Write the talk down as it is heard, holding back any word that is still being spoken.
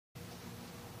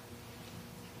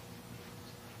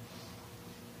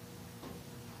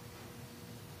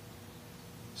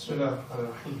Bismillah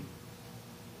ar-Rahim.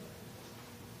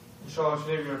 Inshallah,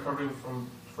 today we are covering from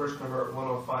verse number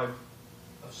 105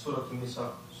 of Surah Nisah,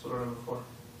 Surah number 4.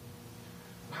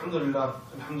 Alhamdulillah,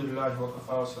 alhamdulillah wa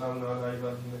kafa wa salamun ala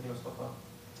ibadihi alladhina istafa.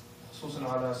 Khususan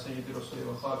ala sayyidi rasuli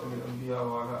wa khatam al-anbiya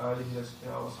wa ala alihi al-asfiya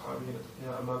wa ashabihi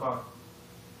al-atqiya amma ba'd.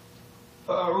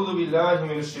 فأعوذ بالله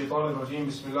من الشيطان الرجيم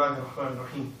بسم الله الرحمن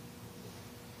الرحيم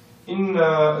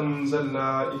إنا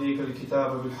أنزلنا إليك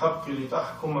الكتاب بالحق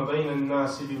لتحكم بين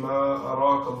الناس بما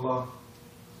أراك الله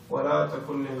ولا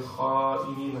تكن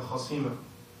للخائنين خصيما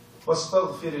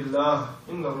واستغفر الله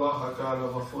إن الله كان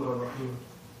غفورا رحيما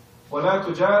ولا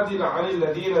تجادل عن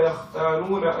الذين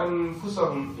يختانون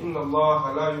أنفسهم إن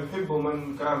الله لا يحب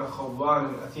من كان خوانا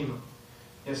أثيما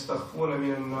يستخفون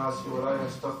من الناس ولا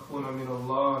يستخفون من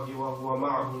الله وهو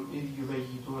معهم إذ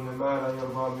يبيتون ما لا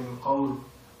يرضى من القول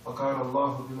وكان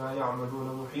الله بما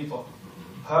يعملون محيطا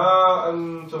ها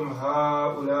أنتم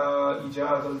هؤلاء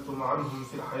جادلتم عنهم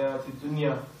في الحياة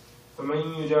الدنيا فمن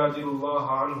يجادل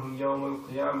الله عنهم يوم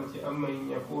القيامة أم من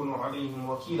يكون عليهم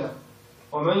وكيلا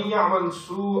ومن يعمل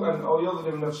سوءا أو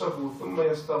يظلم نفسه ثم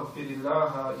يستغفر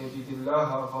الله يجد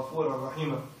الله غفورا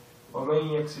رحيما ومن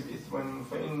يكسب إثما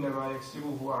فإنما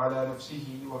يكسبه على نفسه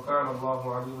وكان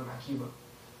الله عليما حكيما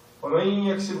ومن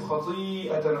يكسب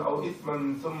خطيئة أو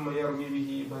إثما ثم يرمي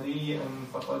به بريئا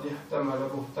فقد احتمل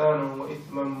بهتانا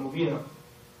وإثما مبينا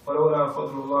ولولا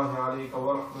فضل الله عليك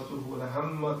ورحمته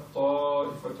لهمت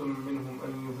طائفة منهم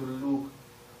أن يضلوك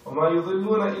وما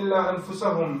يضلون إلا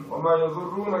أنفسهم وما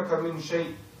يضرونك من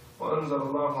شيء وأنزل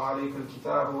الله عليك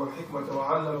الكتاب والحكمة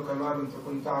وعلمك ما لم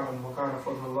تكن تعلم وكان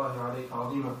فضل الله عليك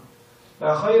عظيما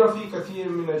لا خير في كثير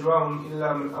من نجواهم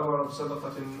إلا من أمر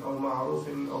بصدقة أو معروف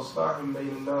أو إصلاح بين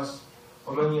الناس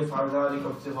ومن يفعل ذلك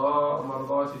ابتغاء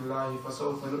مرضات الله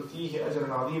فسوف نؤتيه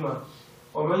أجرا عظيما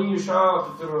ومن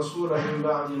يشاقق الرسول من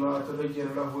بعد ما تبين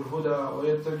له الهدى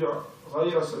ويتبع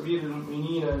غير سبيل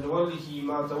المؤمنين نوله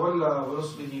ما تولى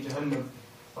ونصله جهنم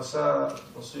وساءت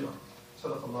مصيرا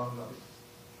صدق الله العظيم.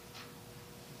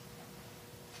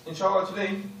 Inshallah,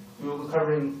 today we will be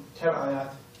covering 10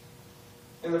 ayat.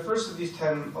 In the first of these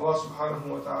 10, Allah subhanahu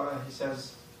wa ta'ala, He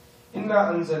says,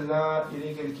 إِنَّا أَنزَلْنَا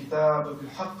إِلَيْكَ الْكِتَابَ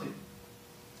بِالْحَقِّ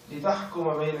لِتَحْكُمَ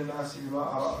بَيْنَ النَّاسِ بِمَا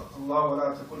أَرَاكَ اللَّهُ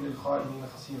وَلَا تَكُنْ لِلْخَائِنِينَ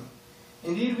خَصِيمًا.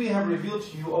 Indeed, we have revealed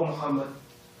to you, O Muhammad,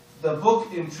 the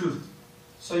book in truth,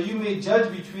 so you may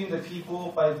judge between the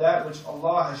people by that which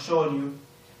Allah has shown you,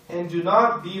 and do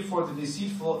not be for the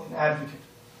deceitful an advocate.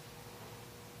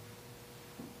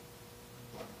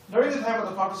 During the time of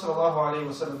the Prophet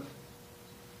ﷺ,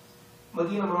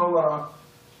 Medina Munawwara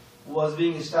was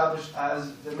being established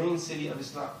as the main city of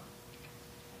Islam.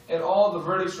 And all the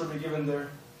verdicts were given there.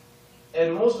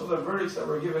 And most of the verdicts that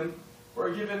were given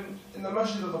in the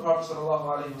masjid of the Prophet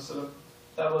ﷺ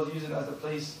that was used as the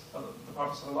place of the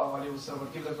Prophet ﷺ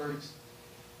would give the verdicts.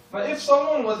 But if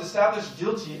someone was established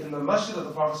guilty in the masjid of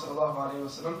the Prophet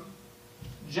ﷺ,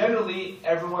 generally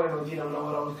everyone in Medina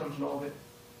Munawwara would come to know of it.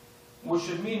 Which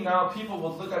should mean now people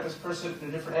would look at this person in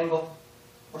a different angle.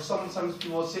 Or sometimes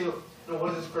people would say,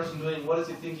 what is this person doing? What is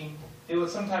he thinking?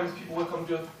 Sometimes people would come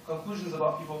to conclusions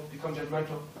about people, become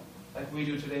judgmental, like we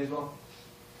do today as well.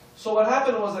 So what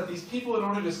happened was that these people, in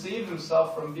order to save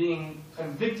themselves from being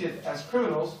convicted as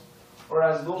criminals, or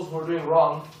as those who are doing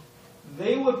wrong,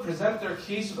 they would present their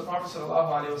case to the Prophet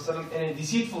ﷺ in a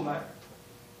deceitful manner.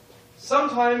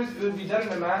 Sometimes it would be done in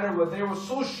a manner where they were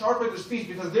so sharp at their speech,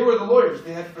 because they were the lawyers,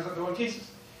 they had to present their own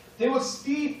cases. They would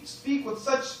speak with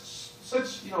such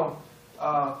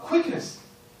quickness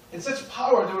and such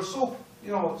power. They were so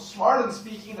smart in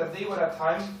speaking that they would at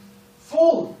times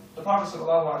fool the Prophet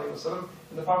ﷺ,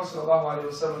 and the Prophet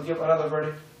ﷺ would give another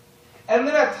verdict. And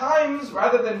then at times,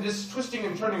 rather than just twisting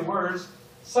and turning words,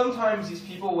 sometimes these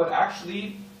people would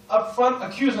actually up front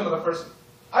accuse another person.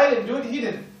 I didn't do it, he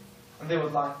did it. And they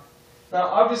would lie. Now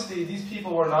obviously these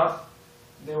people were not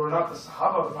the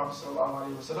Sahaba of the Prophet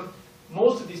ﷺ.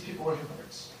 Most of these people were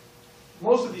hypocrites.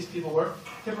 Most of these people were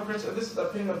hypocrites, and this is the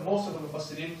opinion of most of the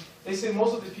Mufassirin. They say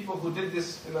most of these people who did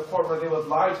this in the court where they would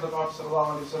lie to the Prophet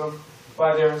ﷺ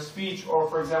by their speech, or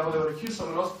for example they would accuse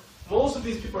someone else, most of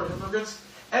these people are hypocrites.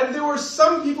 And there were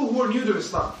some people who were new to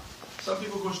Islam. Some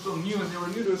people who were still new, and they were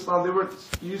new to Islam, they weren't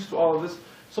used to all of this.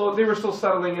 So they were still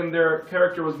settling, and their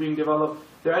character was being developed,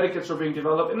 their etiquettes were being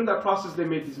developed, and in that process they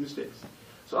made these mistakes.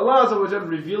 So Allah Azza wa Jalla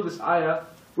revealed this ayah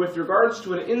with regards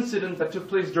to an incident that took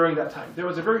place during that time. There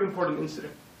was a very important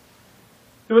incident.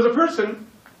 There was a person,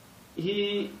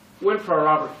 he went for a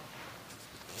robbery.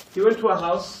 He went to a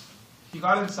house, he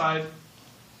got inside,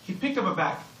 he picked up a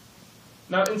bag.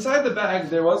 Now inside the bag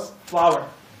there was flour.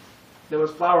 There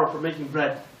was flour for making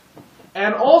bread.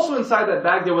 And also inside that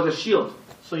bag there was a shield.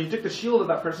 So he took the shield of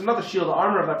that person, not the shield, the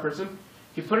armor of that person,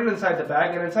 he put it inside the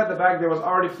bag, and inside the bag there was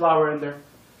already flour in there.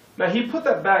 Now he put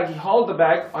that bag, he hauled the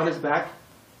bag on his back,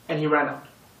 and he ran out.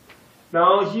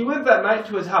 Now he went that night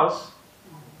to his house.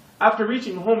 After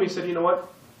reaching home, he said, you know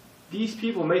what? These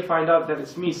people may find out that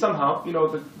it's me somehow. You know,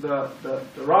 the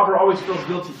robber always feels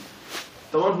guilty.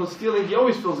 The one who's stealing, he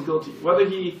always feels guilty. Whether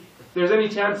there's any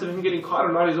chance of him getting caught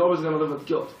or not, he's always going to live with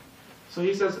guilt. So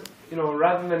he says, you know,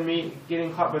 rather than me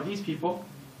getting caught by these people,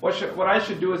 what I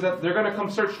should do is that they're going to come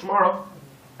search tomorrow,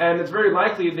 and it's very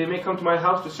likely they may come to my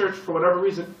house to search for whatever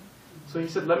reason. So he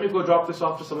said, let me go drop this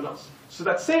off to someone else. So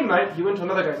that same night, he went to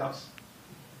another guy's house.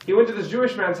 He went to this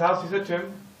Jewish man's house. He said to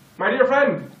him, my dear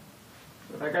friend.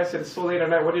 That guy said, it's so late at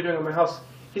night, what are you doing at my house?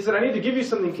 He said, I need to give you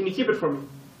something, can you keep it for me?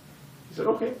 He said,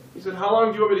 okay. He said, how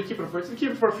long do you want me to keep it for? He said,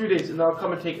 keep it for a few days and I'll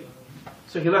come and take it.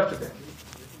 So he left it there.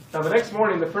 Now the next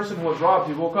morning, the person who was robbed,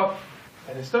 he woke up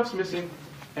and his stuff's missing,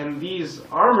 and these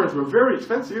armors were very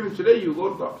expensive. Even today, you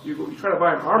try to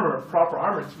buy an armor, a proper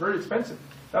armor, it's very expensive.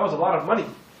 That was a lot of money.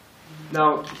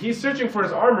 Now, he's searching for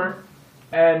his armor,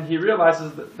 and he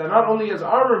realizes that not only is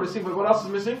armor missing, but what else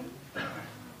is missing?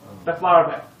 The flour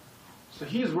bag. So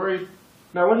he's worried.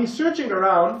 Now when he's searching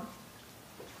around,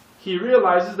 he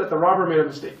realizes that the robber made a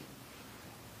mistake.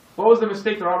 What was the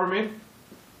mistake the robber made?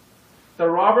 The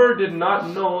robber did not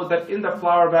know that in the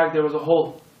flour bag there was a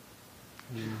hole.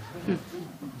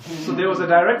 So there was a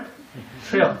direct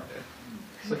trail.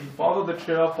 So he followed the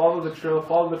trail, followed the trail,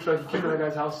 followed the trail. He came to that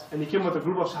guy's house, and he came with a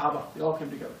group of Sahaba. They all came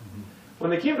together. When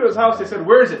they came to his house, they said,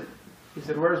 where is it? He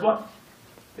said, where is what?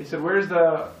 They said, where's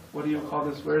the, what do you call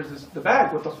this, where's this, the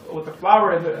bag with the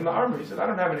flour and the armor? He said, I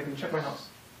don't have anything, check my house.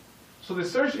 So they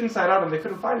searched inside out and they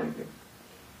couldn't find anything.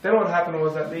 Then what happened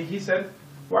was that he said,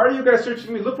 why are you guys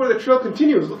searching me? Look where the trail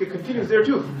continues. Look, it continues there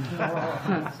too.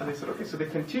 So they said, okay, so they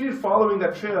continued following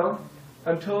that trail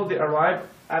until they arrived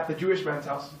at the Jewish man's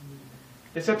house.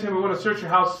 They said to him, we want to search your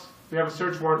house. We have a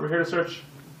search warrant. We're here to search.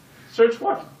 Search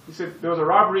what? He said, there was a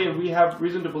robbery and we have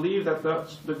reason to believe that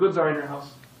the goods are in your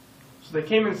house. So they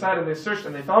came inside and they searched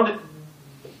and they found it.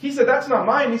 He said, that's not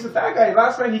mine. He said, that guy,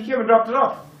 last night he came and dropped it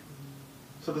off.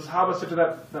 So the Sahaba said to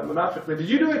that munafiq, did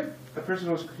you do it? The person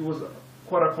who was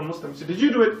quote-unquote Muslim. He said, did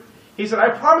you do it? He said, I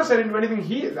promise I didn't do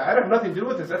anything. I have nothing to do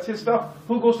with this. That's his stuff.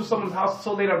 Who goes to someone's house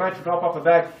so late at night to drop off a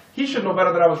bag? He should know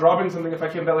better that I was robbing something if I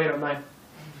came that late at night.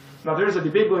 Now there's a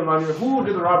debate going on here. Who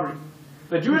did the robbery?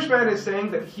 The Jewish man is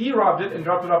saying that he robbed it and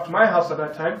dropped it off to my house at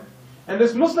that time. And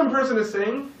this Muslim person is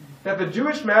saying that the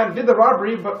Jewish man did the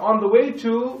robbery, but on the way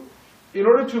to, in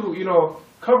order to,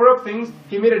 cover up things,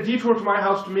 he made a detour to my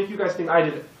house to make you guys think I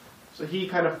did it. So he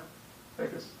kind of,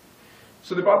 like this.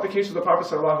 So they brought the case to the Prophet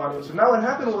ﷺ. So now what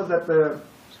happened was that the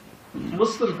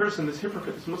Muslim person, this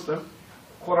hypocrite, this Muslim,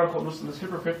 quote-unquote Muslim, this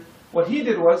hypocrite, what he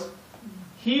did was,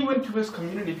 he went to his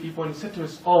community people and he said to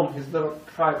his qawm, his little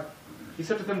tribe, he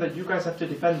said to them that you guys have to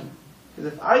defend me.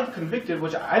 Because if I get convicted,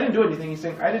 which I didn't do anything, he's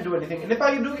saying I didn't do anything, and if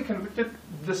I do get convicted,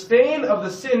 the stain of the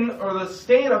sin or the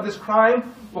stain of this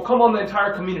crime will come on the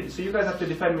entire community. So you guys have to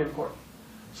defend me in court.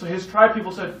 So his tribe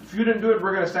people said, if you didn't do it,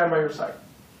 we're going to stand by your side.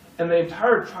 And the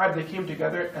entire tribe, they came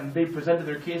together and they presented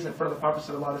their case in front of the Prophet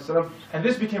ﷺ. And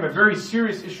this became a very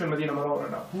serious issue in Medina Munawwara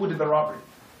now. Who did the robbery?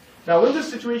 Now when this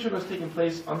situation was taking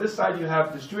place, on this side you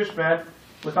have this Jewish man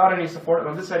without any support, and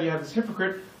on this side you have this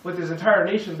hypocrite with his entire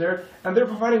nation there, and they're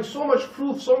providing so much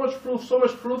proof,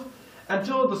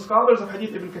 until the scholars of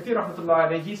Hadith, Ibn Kathir rahmatullahi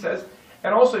alayhi, he says,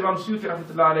 and also Imam Suyuti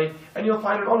rahmatullahi alayhi, and you'll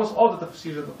find in almost all the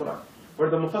tafsirs of the Quran, where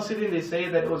the Mufassirin, they say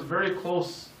that it was very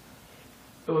close.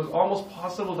 It was almost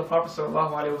possible the Prophet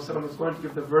ﷺ was going to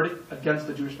give the verdict against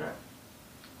the Jewish man.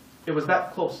 It was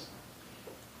that close.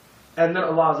 And then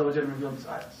Allah Azza wa Jalla revealed these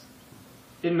ayahs.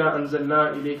 إِنَّا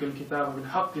أَنزَلْنَا إِلَيْكَ الْكِتَابَ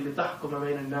بِالْحَقِّ لِتَحْكُمَ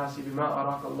بَيْنَ النَّاسِ بِمَا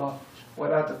أَرَاكَ اللَّهُ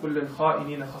وَلَا تَكُنْ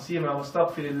لِلْخَائِنِينَ خَصِيمًا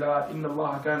وَاسْتَغْفِرِ اللَّهَ إِنَّ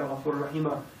اللَّهَ كَانَ غَفُورًا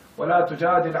رَحِيمًا وَلَا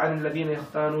تُجَادِلْ عَنِ الَّذِينَ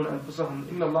يَخْتَانُونَ أَنفُسَهُمْ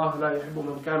إِنَّ اللَّهَ لَا يُحِبُّ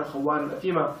مَنْ كَانَ خَوَّانًا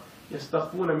أَثِيمًا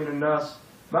يَسْتَخْفُونَ مِنَ النَّاسِ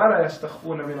مَا لَا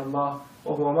يَسْتَخْفُونَ مِنَ اللَّهِ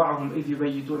وَهُوَ مَعَهُمْ إِذْ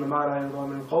يُبَيِّتُونَ مَا لَا يَرْضَىٰ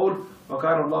مِنَ الْقَوْلِ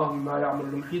وَكَانَ اللَّهُ بِمَا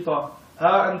يَعْمَلُونَ مُحِيطًا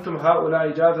ها أنتم هؤلاء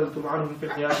جادلتم عنهم في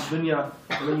الحياة الدنيا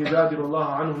ومن يجادل الله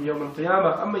عنهم يوم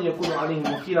القيامة أمن يكون عليهم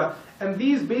وكيلا. And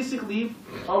these basically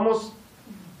almost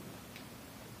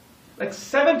like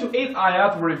 7 to 8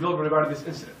 ayat were revealed regarding this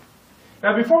incident.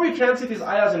 Now before we translate these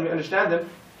ayahs and we understand them,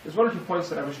 there's one or two points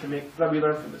that I wish to make that we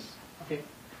learn from this. Okay,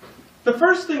 the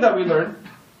first thing that we learn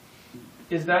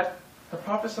is that the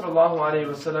Prophet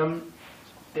ﷺ,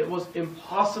 it was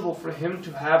impossible for him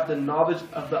to have the knowledge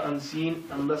of the unseen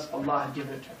unless Allah had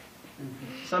given it to him.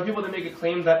 Some people, they make a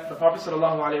claim that the Prophet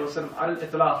ﷺ,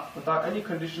 al-itlaq, without any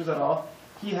conditions at all,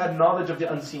 he had knowledge of the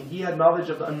unseen, he had knowledge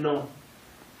of the unknown.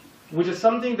 which is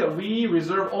something that we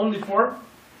reserve only for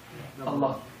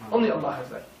Allah. Only Allah has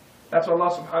that. That's what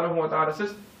Allah subhanahu wa ta'ala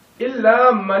says,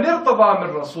 إِلَّا مَنِ ارْتَضَى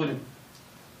مِنْ رَسُولٍ.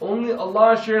 Only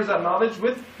Allah shares that knowledge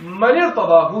with مَنِ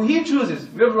ارْتَضَى, who He chooses,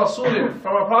 مِنْ رَسُولٍ,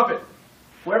 from a prophet.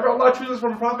 Whoever Allah chooses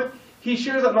from a prophet, He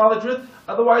shares that knowledge with.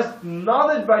 Otherwise,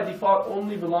 knowledge by default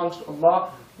only belongs to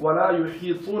Allah. وَلَا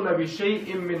يُحِيطُونَ بِشَيْءٍ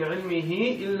مِّنْ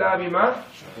عِلْمِهِ إِلَّا بِمَا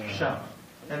شَاءَ.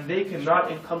 And they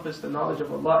cannot encompass the knowledge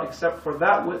of Allah except for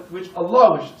that which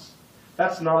Allah wishes.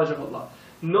 That's the knowledge of Allah.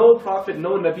 No prophet,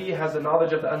 no Nabi has the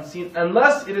knowledge of the unseen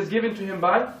unless it is given to him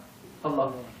by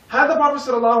Allah. Had the Prophet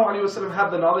ﷺ had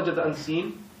the knowledge of the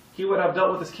unseen, he would have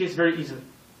dealt with this case very easily.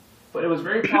 But it was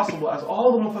very possible, as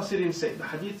all the Mufassirin say, the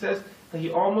hadith says that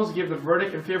he almost gave the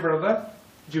verdict in favor of the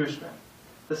Jewish man.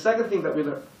 The second thing that we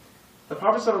learn, the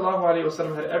Prophet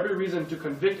ﷺ had every reason to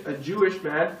convict a Jewish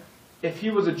man if he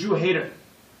was a Jew hater.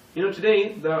 You know,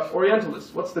 today, the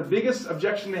Orientalists, what's the biggest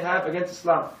objection they have against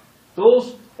Islam?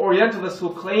 Those Orientalists who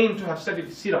claim to have studied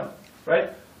Sirah,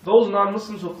 right? Those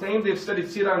non-Muslims who claim they've studied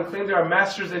Sirah and claim they are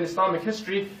masters in Islamic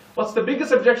history, what's the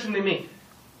biggest objection they make?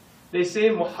 They say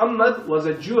Muhammad was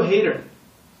a Jew hater.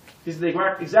 These are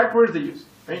the exact words they use,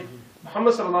 right?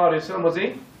 Muhammad ﷺ was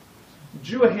a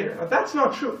Jew hater. Now that's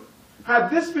not true. Had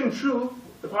this been true,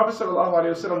 the Prophet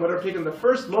ﷺ would have taken the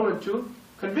first moment to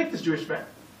convict this Jewish man.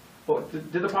 But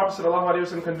did the Prophet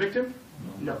ﷺ convict him?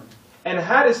 No. And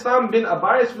had Islam been a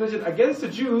biased religion against the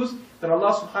Jews, then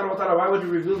Allah subhanahu wa ta'ala, why would He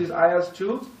reveal these ayahs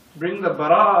to bring the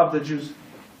bara'ah of the Jews,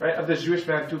 right, of this Jewish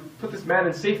man, to put this man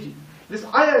in safety? This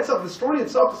ayah itself, the story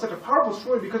itself is such a powerful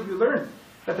story because we learn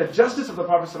that the justice of the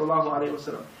Prophet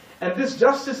ﷺ. And this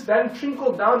justice then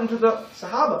trickled down into the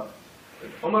Sahaba.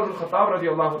 Umar ibn Khattab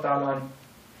radiallahu ta'ala anhu,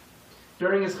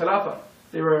 during his Khilafah,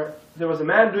 there was a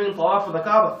man doing tawaf of the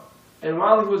Kaaba. And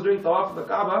while he was doing tawaf of the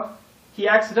Kaaba, he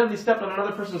accidentally stepped on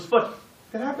another person's foot.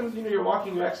 It happens, you know, you're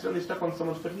walking, you accidentally step on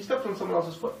someone's foot. He stepped on someone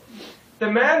else's foot. The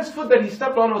man's foot that he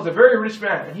stepped on was a very rich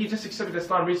man, and he just accepted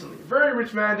Islam recently. Very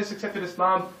rich man, just accepted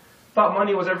Islam, thought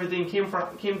money was everything, came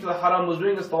to the haram, was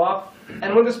doing his tawaf.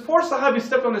 And when this poor Sahabi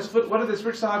stepped on his foot, what did this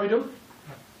rich Sahabi do?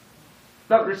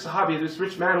 Not rich Sahabi, this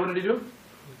rich man, what did he do?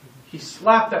 He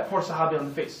slapped that poor Sahabi on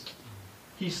the face.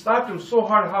 He slapped him so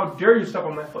hard, how dare you step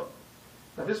on my foot?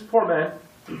 Now this poor man,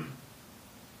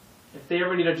 if they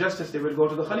ever needed justice, they would go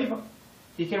to the Khalifa.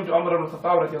 He came to Umar ibn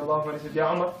Khattab radiallahu anhu and he said,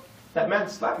 Ya Umar, that man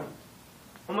slapped me.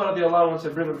 Umar radiallahu anhu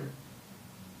said, bring him here.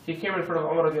 He came in front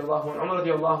of Umar radiallahu anhu. Umar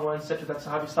radiallahu anhu said to that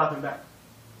Sahabi, slap him back.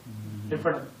 In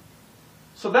front of him.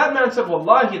 So that man said,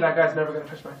 Wallahi, that guy's never going to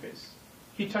touch my face.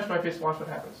 He touched my face, watch what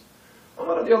happens.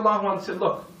 Umar radiallahu anhu said,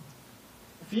 look,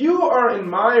 if you are in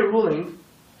my ruling,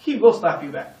 he will slap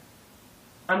you back.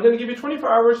 I'm going to give you 24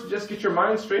 hours to just get your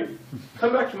mind straight.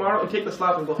 Come back tomorrow and take the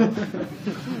slap and go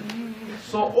home.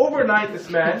 So overnight, this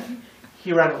man,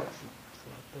 he ran away.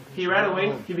 He ran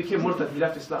away, he became murtad, he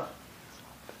left Islam.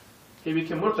 He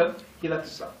became murtad, he left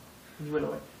Islam. And he went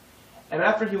away. And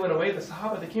after he went away, the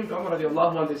Sahaba, they came to Umar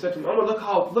radiallahu anhu, they said to him, Umar,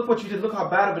 look what you did, look how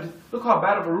bad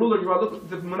of a ruler you are, look,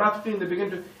 the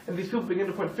munafiqeen, and these people begin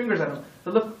to point fingers at him.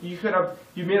 So look, you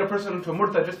made a person into a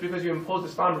murtad just because you imposed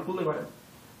Islam ruling on him.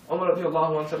 Umar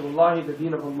radiallahu anhu said, Wallahi, the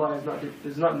deen of Allah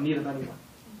is not in need of anyone.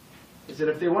 He said,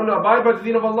 if they want to abide by the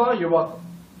deen of Allah, you're welcome.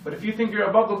 But if you think you're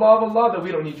above the law of Allah, then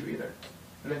we don't need you either.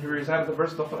 And then he recited the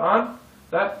verse of the Quran,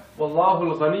 that,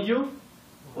 Wallahu al-ghaniyyu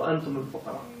wa antum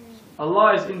al-fuqara.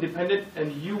 Allah is independent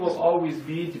and you will always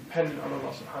be dependent on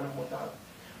Allah subhanahu wa ta'ala.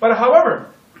 But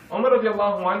however, Umar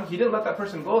radiallahu anhu, he didn't let that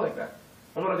person go like that.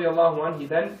 Umar radiallahu anhu, he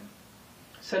then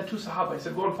sent two Sahaba, he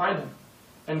said, go and find him.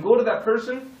 And go to that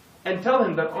person and tell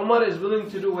him that Umar is willing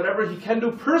to do whatever he can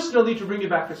do personally to bring you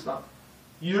back to Islam.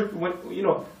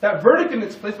 That verdict in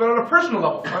its place, but on a personal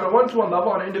level, on a one-to-one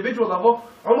level, on an individual level,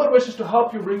 Umar wishes to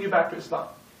help you bring you back to Islam.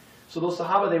 So those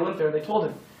Sahaba, they went there and they told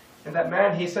him. And that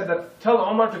man, he said that, tell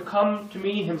Umar to come to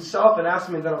me himself and ask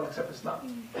me and then I'll accept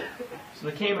Islam. So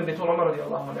they came and they told Umar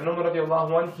radiallahu anhu. And Umar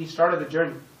radiallahu anhu, he started the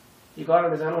journey. He got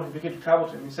on his animal, he began to travel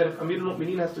to him. He said, if Amir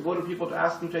al-Mu'mineen has to go to people to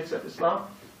ask them to accept Islam,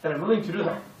 then I'm willing to do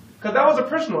that. Because that was a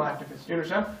personal activist, you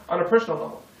understand? On a personal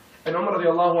level. And Umar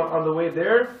radiallahu anhu, on the way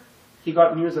there, he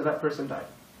got news that that person died.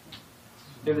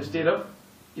 In the state of,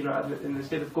 in the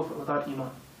state of kufr, without iman.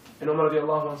 And Umar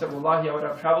radiallahu anhu said, Wallahi, I would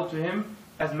have traveled to him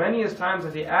as many as times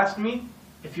as he asked me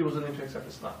if he was willing to accept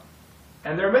Islam.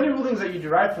 And there are many rulings that you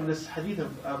derive from this hadith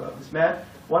of this man.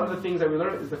 One of the things that we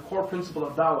learn is the core principle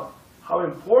of da'wah. How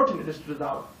important it is to do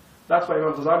da'wah. That's why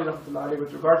Imam Ghazali, rahmatullahi alayhi,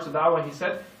 with regards to da'wah, he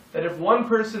said that if one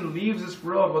person leaves this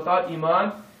world without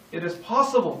iman, it is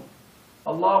possible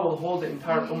Allah will hold the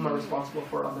entire ummah responsible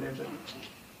for it on the day of judgment.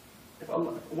 if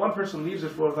one person leaves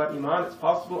this world without iman, it's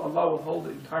possible Allah will hold the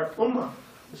entire ummah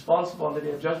responsible on the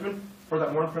Day of Judgment for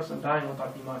that one person dying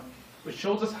without iman. Which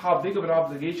shows us how big of an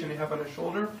obligation we have on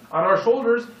our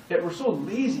shoulders, that we're so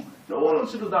lazy. No one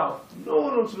wants to do da'wah. No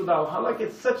one wants to do da'wah. How like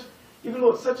it's such, even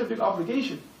though it's such a big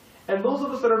obligation. And those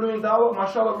of us that are doing da'wah,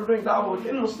 mashallah, we're doing da'wah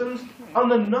within Muslims. On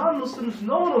the non-Muslims,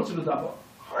 no one wants to do da'wah.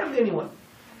 Hardly anyone.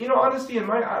 You know, honestly, in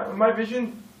my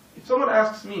vision, if someone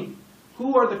asks me,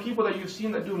 who are the people that you've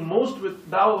seen that do most with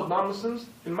da'wah with non-Muslims?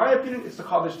 In my opinion, it's the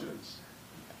college students.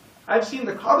 I've seen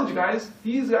the college guys,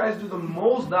 these guys do the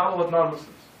most da'wah with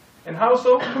non-Muslims. And how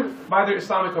so? By their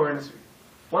Islamic awareness week.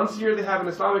 Once a year they have an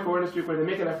Islamic awareness week where they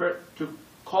make an effort to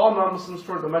call non-Muslims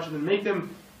toward the masjid and make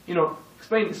them,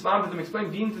 explain Islam to them,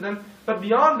 explain deen to them. But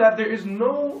beyond that, there is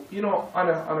no,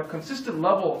 on a consistent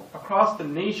level across the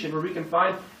nation where we can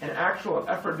find an actual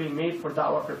effort being made for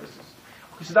da'wah purposes.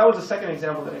 Okay, so that was the second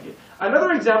example that I gave.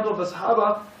 Another example of the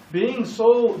Sahaba being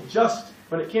so just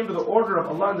when it came to the order of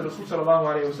Allah and the Rasul sallallahu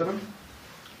alayhi wa sallam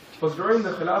was during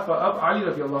the Khilafah of Ali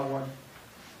radiallahu anhu.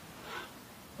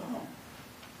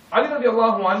 Ali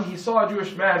radiallahu anhu, he saw a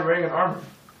Jewish man wearing an armor.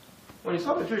 When he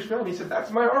saw the Jewish man, he said, that's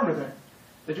my armor there.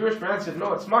 The Jewish man said,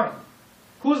 no, it's mine.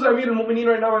 Who's the Amir al-Mu'mineen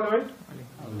right now, by the way?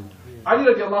 Ali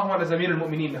radiallahu anhu is Amir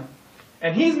al-Mu'mineen now.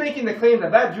 And he's making the claim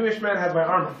that that Jewish man has my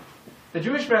armor. The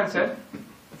Jewish man said,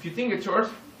 if you think it's yours,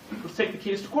 let's take the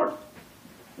case to court.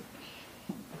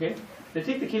 Okay? They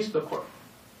take the case to the court.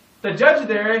 The judge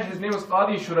there, his name was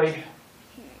Qadi Shuraih.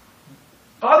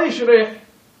 Qadi Shuraih,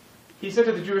 he said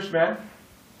to the Jewish man,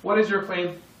 what is your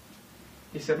claim?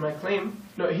 He said, my claim.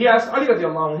 No, he asked Ali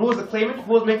radiallahu anhu, who was the claimant?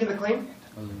 Who was making the claim?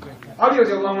 Ali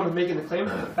radiallahu anhu was making the claim,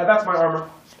 that's my armor.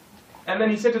 And then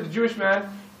he said to the Jewish man,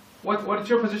 what's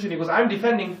your position? He goes, I'm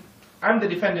defending. I'm the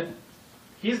defendant.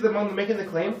 He's the one making the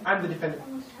claim, I'm the defendant.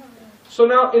 So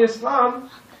now in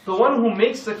Islam, the one who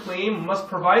makes the claim must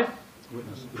provide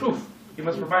proof. He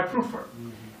must provide proof for it.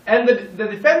 And the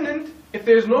defendant, if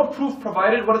there is no proof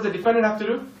provided, what does the defendant have to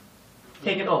do?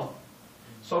 Take an oath.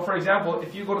 So for example,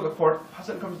 if you go to the court,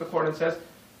 Hassan comes to the court and says,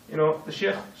 the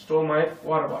sheikh stole my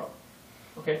water bottle.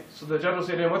 Okay, so the judge will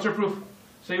say to him, what's your proof?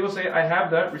 So he will say, I have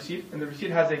the receipt, and the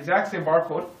receipt has the exact same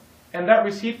barcode. And that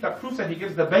receipt, that proofs that he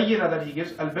gives, the bayyina that he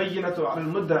gives, al-bayyinatu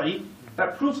al-mudda'i,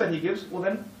 that proofs that he gives will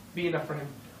then be enough for him.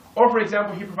 Or for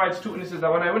example, he provides two witnesses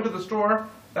that when I went to the store,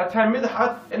 that time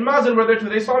Midhat and Mazin were there too.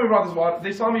 They saw me brought this water.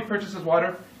 They saw me purchase this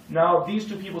water. Now these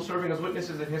two people serving as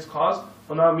witnesses in his cause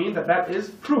will now mean that that is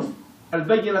proof.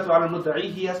 Al-bayyinatu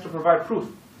al-mudda'i, he has to provide proof.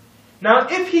 Now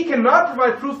if he cannot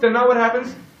provide proof, then now what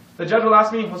happens? The judge will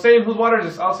ask me, Hussein, whose water is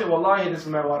this? I'll say, Wallahi, this is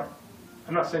my water.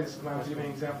 I'm not saying this is mine, I was giving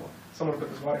an example. Someone put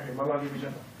this water here, Allah give you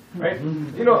Jannah. Right?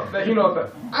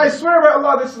 I swear by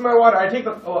Allah, this is my water. I take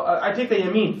the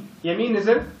yameen. Yameen is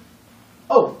in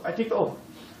oath. I take the oath.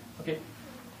 Okay?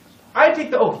 I take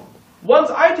the oath.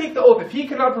 Once I take the oath, if he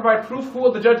cannot provide proof, who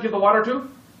will the judge give the water to?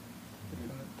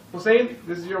 Hussein,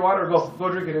 this is your water, go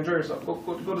drink it, enjoy yourself. Go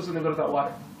to something, go to that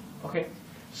water. Okay?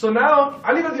 So now,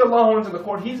 Ali radiallahu anhu in the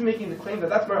court, he's making the claim that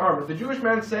that's my armor. The Jewish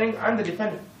man is saying, I'm the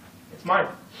defendant. It's mine.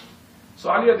 So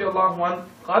Ali radiallahu anhu,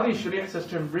 Qadi Shuraih says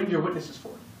to him, bring your witnesses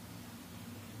forward.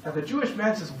 Now the Jewish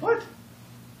man says, what?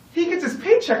 He gets his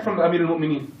paycheck from the Amir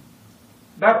al-Mu'mineen.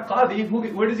 That Qadi,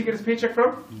 where does he get his paycheck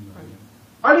from?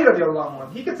 Ali radiallahu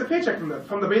anhu. He gets a paycheck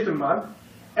from the Baytul Mal.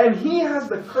 And he has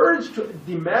the courage to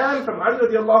demand from Ali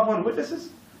radiallahu anhu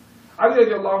witnesses. Ali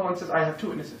radiallahu anhu says, I have two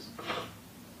witnesses.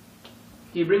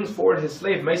 He brings forward his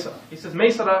slave Maysara. He says,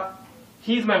 Maysara,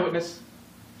 he's my witness.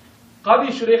 Qadi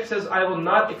Shuraih says, I will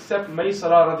not accept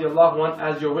Maysara radiallahu anhu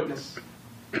as your witness.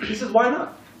 He says, why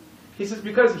not? He says,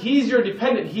 because he's your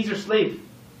dependent, he's your slave.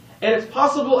 And it's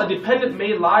possible a dependent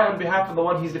may lie on behalf of the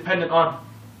one he's dependent on.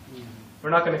 We're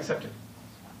not going to accept it.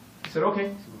 He said,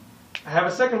 okay. I have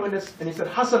a second witness, and he said,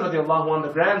 Hassan radiallahu anhu,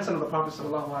 the grandson of the Prophet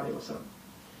sallallahu alaihi wasallam.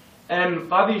 And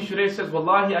Qadi Shuraih says,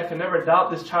 Wallahi, I can never doubt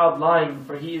this child lying,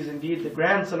 for he is indeed the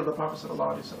grandson of the Prophet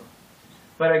sallallahu alaihi wasallam.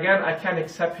 But again, I can't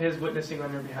accept his witnessing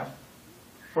on your behalf.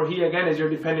 For he again is your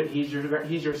dependent, he's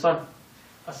your son.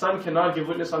 A son cannot give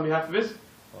witness on behalf of his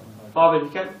father.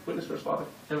 He can't witness for his father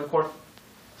in the court.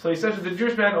 So he says to the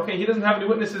Jewish man, okay, he doesn't have any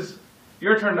witnesses.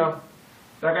 Your turn now.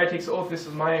 That guy takes the oath, this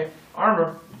is my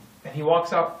armor. And he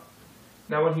walks out.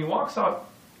 Now when he walks out,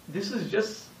 this is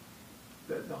just,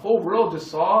 the whole world just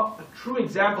saw a true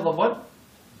example of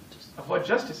what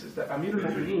justice is. That Amir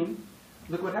al-Mu'mineen,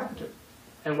 look what happened to him.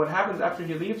 And what happens after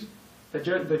he leaves, the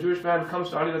Jewish man comes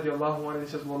to Ali radiallahu anhu and he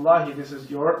says, Wallahi, this is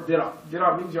your dira.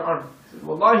 Dira means your armor. He says,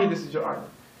 Wallahi, this is your armor.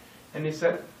 And he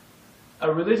said,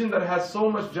 a religion that has so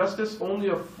much justice, only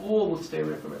a fool will stay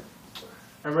away from it.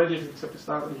 I'm ready to accept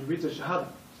Islam. And he reads the Shahada.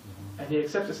 And he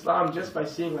accepts Islam just by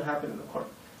seeing what happened in the court.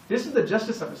 This is the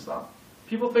justice of Islam.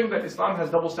 People think that Islam has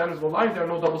double standards. Wallahi, there are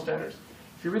no double standards.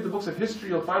 If you read the books of history,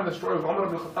 you'll find the story of Umar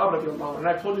ibn Khattab radiallahu anhu. And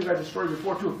I've told you guys the story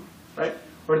before too, right?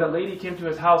 Where that lady came to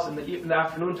his house in the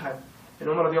afternoon time. And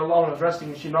Umar radiallahu anhu was resting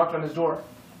and she knocked on his door.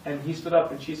 And he stood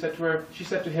up and she said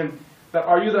to him, that,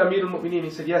 are you the Amir al-Mu'mineen? He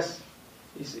said, yes.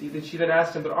 She then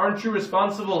asked him, but aren't you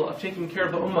responsible of taking care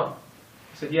of the ummah?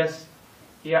 He said, yes.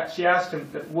 She asked him,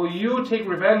 that, will you take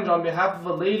revenge on behalf of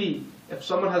a lady if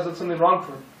someone has done something wrong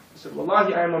to her? He said,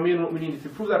 Wallahi, I am Amir al-Mu'mineen. If you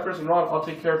prove that person wrong, I'll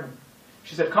take care of him.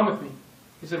 She said, come with me.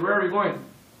 He said, where are we going?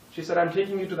 She said, I'm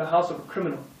taking you to the house of a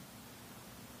criminal.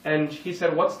 And he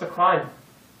said, what's the crime?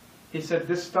 He said,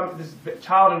 this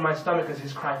child in my stomach is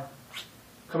his crime.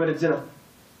 Committed zina.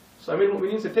 So Amir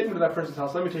al-Mu'mineen said, take me to that person's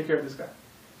house. Let me take care of this guy.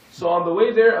 So on the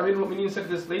way there, Amir al-Mu'mineen said to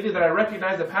this lady that I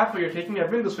recognize the pathway you're taking me.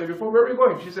 I've been this way before. Where are we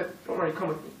going? She said, don't worry, come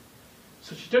with me.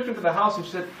 So she took him to the house and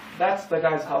she said, that's the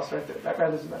guy's house right there. That guy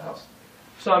lives in that house.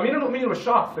 So Amir al-Mu'mineen was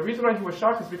shocked. The reason why he was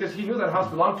shocked is because he knew that house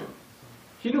belonged to him.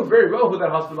 He knew very well who that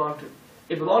house belonged to.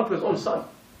 It belonged to his own son.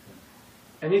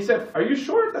 And he said, are you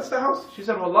sure that's the house? She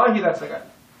said, Wallahi, that's the guy.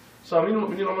 So Amir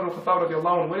al-Mu'mineen Umar al-Khattab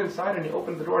radiallahu anhu went inside and he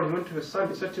opened the door and he went to his son.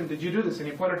 He said to him, did you do this? And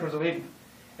he pointed towards the lady.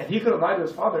 And he couldn't lie to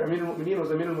his father. Amir al-Mu'mineen was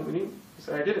Amir al-Mu'mineen. He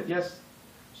said, I did it, yes.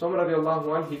 So Umar radiallahu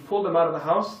anhu, he pulled him out of the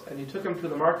house and he took him to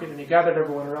the market and he gathered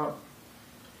everyone around.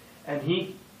 And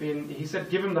he said,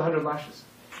 give him the 100 lashes.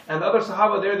 And the other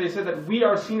Sahaba there, they said that we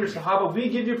are senior Sahaba, we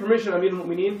give you permission, Amir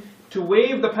al-Mu'mineen, to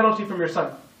waive the penalty from your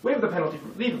son. Waive the penalty,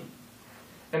 leave him.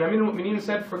 And Amir al-Mu'mineen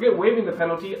said, forget waiving the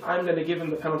penalty, I'm going to give him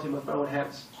the penalty with my own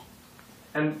hands.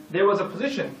 And there was a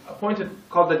position appointed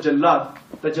called the Jallad.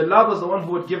 The Jallad was the one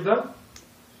who would give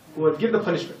the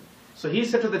punishment. So he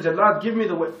said to the Jallad, give me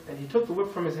the whip. And he took the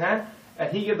whip from his hand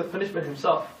and he gave the punishment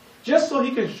himself. Just so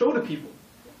he can show to people.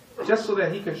 Just so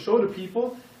that he can show to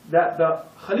people that the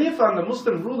Khalifa and the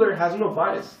Muslim ruler has no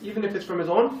bias. Even if it's from his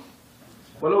own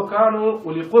وَلَوْ كَانُوا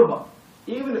أُولِي قُرْبَى,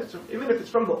 even if it's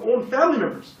from the own family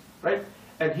members, right?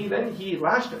 And he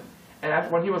lashed him.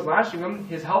 And when he was lashing him,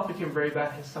 his health became very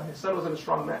bad. His son wasn't a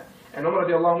strong man. And Umar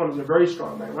radiallahu anhu was a very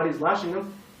strong man. When he's lashing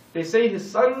him, they say his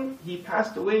son, he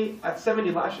passed away at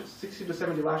 70 lashes, 60 to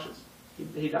 70 lashes.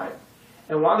 He died.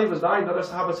 And while he was dying, the other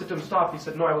Sahaba said to him, stop. He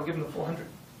said, no, I will give him the 400.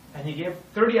 And he gave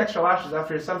 30 extra lashes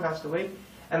after his son passed away.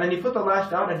 And then he put the lash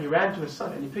down and he ran to his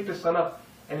son and he picked his son up.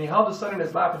 And he held his son in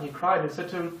his lap and he cried and said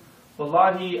to him,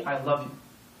 Wallahi, I love you.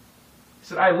 He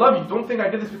said, I love you. Don't think I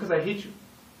did this because I hate you.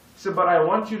 He said, but I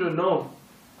want you to know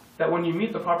that when you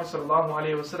meet the Prophet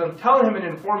ﷺ, tell him and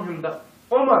inform him that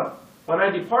Umar, when I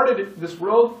departed this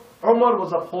world, Umar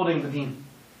was upholding the deen.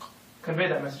 Convey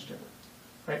that message to him.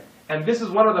 Right? And this is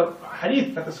one of the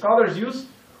hadith that the scholars use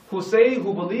who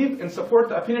believe and support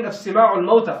the opinion of Sima'ul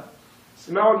Mawta.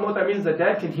 Sima'ul Mawta means the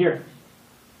dead can hear.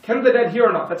 Can the dead hear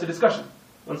or not? That's a discussion.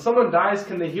 When someone dies,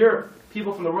 can they hear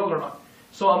people from the world or not?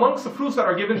 So amongst the proofs that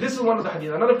are given, this is one of the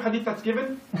hadith. Another hadith that's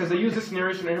given, because they use this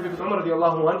narration right here, because Umar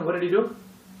radiallahu anhu, what did he do?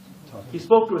 He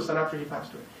spoke to his son after he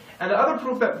passed away. And the other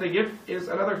proof that they give is,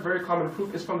 another very common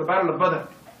proof, is from the Battle of Badr.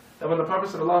 That when the Prophet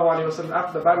ﷺ,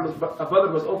 after the Battle of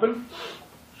Badr was opened,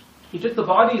 he took the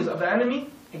bodies of the enemy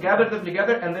and gathered them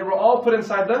together, and they were all put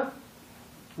inside the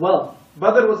well.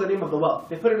 Badr was the name of the well.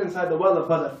 They put it inside the well of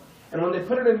Badr. And when they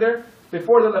put it in there,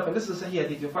 before they left, and this is a Sahih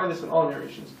hadith, you'll find this in all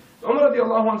narrations. Umar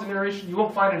radiallahu anhu's narration, you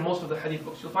won't find it in most of the hadith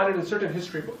books. You'll find it in certain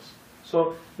history books.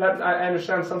 So that I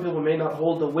understand some people may not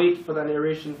hold the weight for that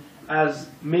narration as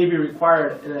may be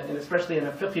required, especially in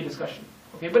a fiqh discussion.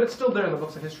 Okay, but it's still there in the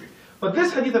books of history. But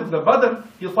this hadith of the Badr,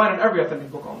 you'll find in every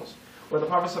authentic book almost. Where the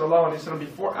Prophet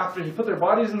ﷺ, after he put their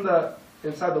bodies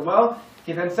inside the well,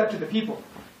 he then said to the people,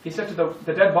 he said to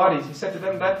the dead bodies, he said to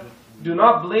them that, do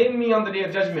not blame me on the day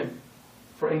of judgment,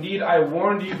 for indeed I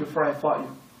warned you before I fought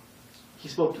you. He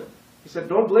spoke to them. He said,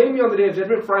 don't blame me on the day of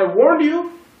judgment, for I warned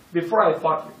you before I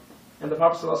fought you. And the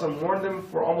Prophet ﷺ warned them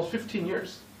for almost 15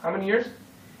 years. How many years?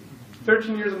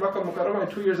 13 years in Makkah al-Mukarramah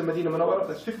and 2 years in Medina Munawwarah.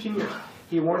 That's 15 years.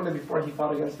 He warned them before he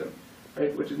fought against them,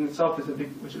 right? Which in itself is a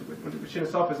big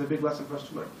lesson for us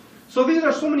to learn. So these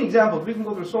are so many examples. We can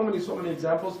go through so many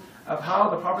examples of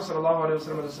how the Prophet ﷺ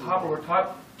and the Sahaba were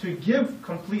taught to give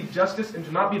complete justice and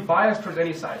to not be biased towards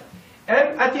any side.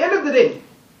 And at the end of the day,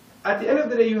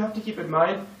 you have to keep in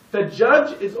mind, the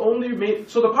judge is only made.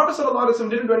 So the Prophet ﷺ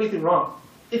didn't do anything wrong.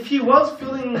 If he was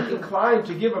feeling inclined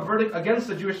to give a verdict against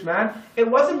the Jewish man, it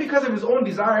wasn't because of his own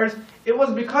desires, it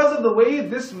was because of the way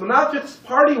this munafiq's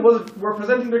party were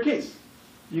presenting their case.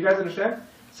 You guys understand?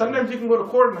 Sometimes you can go to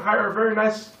court and hire a very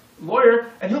nice lawyer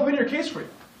and he'll win your case for you.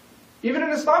 Even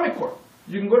in Islamic court.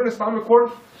 You can go to an Islamic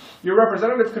court. Your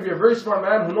representative can be a very smart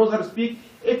man who knows how to speak.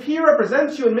 If he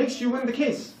represents you and makes you win the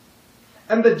case,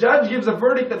 and the judge gives a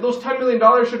verdict that those $10 million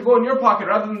should go in your pocket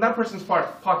rather than that person's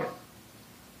pocket,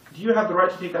 do you have the right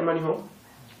to take that money home?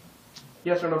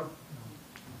 Yes or no?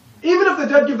 Even if the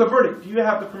judge gives the verdict, do you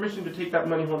have the permission to take that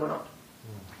money home or not?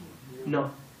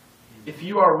 No. If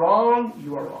you are wrong,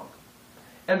 you are wrong.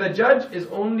 And the judge is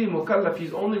only mukallaf,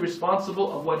 he's only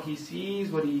responsible of what he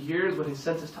sees, what he hears, what his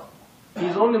senses tell him.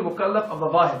 He's only mukallaf of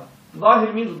the zahir.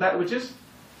 Zahir means that which is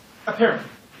apparent.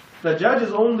 The judge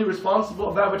is only responsible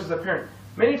of that which is apparent.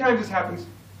 Many times this happens.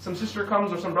 Some sister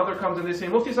comes or some brother comes and they say,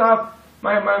 Mufti Sahab,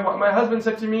 my husband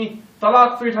said to me,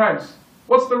 talaq 3 times.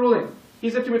 What's the ruling? He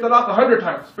said to me talaq 100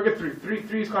 times. Forget 3.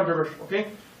 3 is controversial,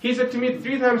 okay? He said to me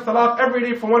 3 times talaq every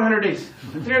day for 100 days.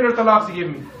 300 talaqs he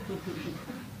gave me.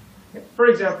 For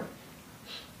example,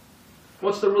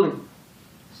 what's the ruling?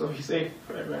 So he say,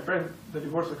 my friend, the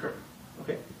divorce occurred.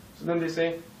 Okay. So then they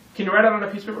say, can you write it on a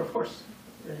piece of paper? Of course.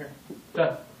 You're here.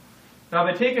 Done. Now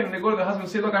they take it and they go to the husband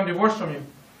and say, look, I'm divorced from you.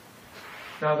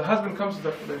 Now the husband comes to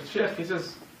the sheikh, he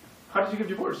says, how did you get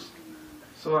divorced?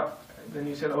 So then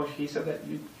he said, oh, he said that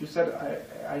you said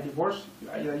I divorced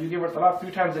you. You gave her talaq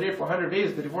 3 times a day for 100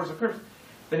 days, the divorce occurs.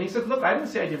 Then he said, look, I didn't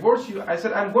say I divorced you, I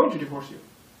said I'm going to divorce you.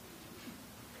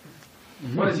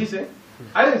 What does he say?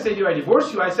 I didn't say to you I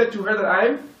divorced you, I said to her that I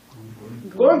am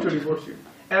going to divorce you.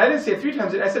 And I didn't say it 3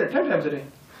 times a day, I said it 10 times a day.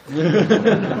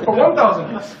 Or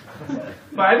 1,000 times.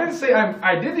 But I didn't say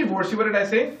I did divorce you, what did I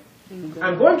say?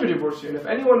 I'm going to divorce you. And if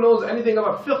anyone knows anything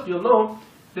about fiqh, you'll know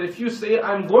that if you say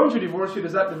I'm going to divorce you,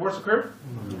 does that divorce occur?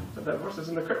 That divorce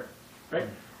doesn't occur. Right?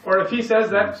 Or if he says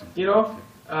that, you know,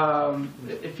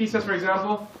 if he says, for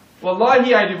example,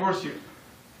 Wallahi, I divorce you.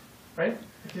 Right?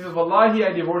 If he says, Wallahi,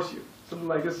 I divorce you. Something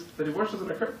like this, the divorce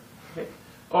doesn't occur. Okay?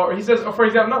 Or he says, or for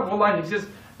example, not Wallahi, he says,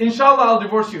 Inshallah, I'll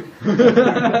divorce you.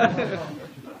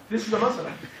 This is a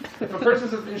masala. If a person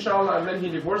says Inshallah and then he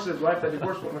divorces his wife, that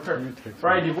divorce won't occur. Or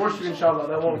I divorce you Inshallah,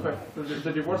 that won't occur.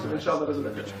 The divorce of Inshallah doesn't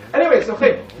occur. Anyways,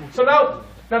 okay. So now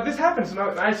this happens.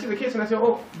 Now I see the case and I say,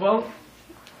 oh, well,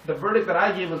 the verdict that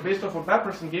I gave was based off what that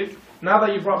person gave. Now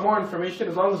that you brought more information,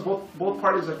 as long as both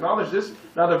parties acknowledge this,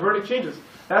 now the verdict changes.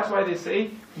 That's why they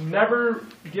say, never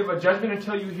give a judgment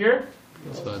until you hear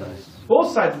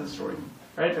both sides of the story.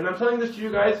 Right? And I'm telling this to you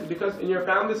guys because in your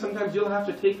family sometimes you'll have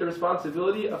to take the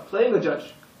responsibility of playing the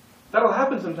judge. That'll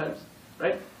happen sometimes.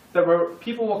 Right? That where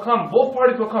people will come, both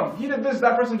parties will come. He did this,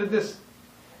 that person did this.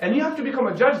 And you have to become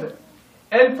a judge then.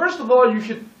 And first of all, you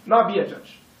should not be a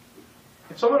judge.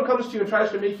 If someone comes to you and tries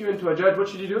to make you into a judge, what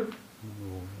should you do?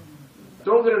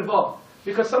 Don't get involved.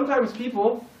 Because sometimes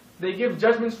people, they give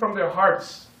judgments from their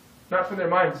hearts, not from their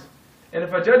minds. And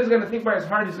if a judge is going to think by his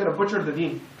heart, he's going to butcher the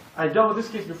deen. I dealt with this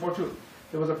case before too.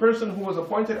 There was a person who was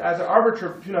appointed as an arbiter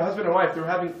between a husband and wife. They were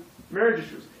having marriage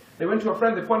issues. They went to a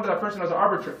friend, they appointed that person as an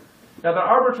arbiter. Now the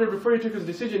arbiter, before he took his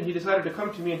decision, he decided to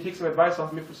come to me and take some advice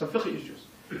off me for some fiqh issues.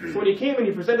 So when he came and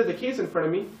he presented the case in front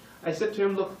of me, I said to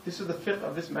him, look, this is the fiqh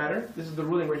of this matter, this is the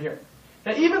ruling right here.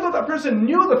 Now even though that person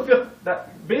knew the fiqh,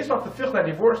 that based off the fiqh that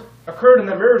divorce occurred and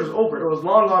that marriage was over, it was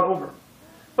long gone over.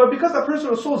 But because that person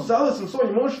was so zealous and so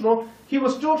emotional, he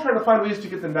was still trying to find ways to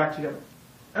get them back together.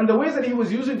 And the ways that he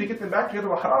was using to get them back together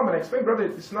were haram. And I explained, brother,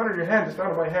 it's not in your hands, it's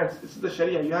not in my hands. It's the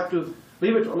sharia. You have to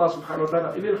leave it to Allah subhanahu wa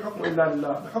ta'ala. إِلِي الْحُكْمُ إِلَّا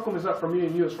لِلَّهِ. The hukum is not for me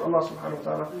and you, it's for Allah subhanahu wa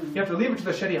ta'ala. You have to leave it to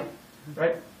the sharia.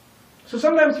 Right? So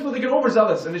sometimes people, they get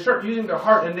overzealous and they start using their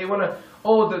heart and they want to,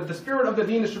 oh, the spirit of the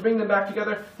deen is to bring them back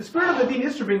together. The spirit of the deen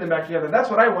is to bring them back together. That's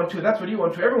what I want to, that's what you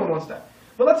want to, everyone wants that.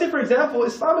 But let's say, for example,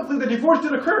 Islamically, the divorce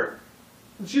did occur.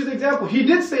 Let's use the example. He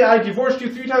did say, I divorced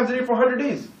you 3 times a day for 100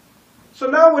 days. So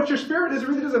now what your spirit is, it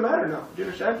really doesn't matter now. Do you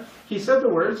understand? He said the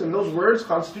words, and those words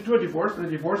constitute a divorce, and a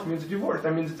divorce means a divorce.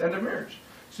 That means it's end of marriage.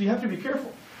 So you have to be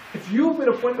careful. If you've been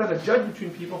appointed as a judge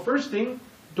between people, first thing,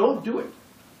 don't do it.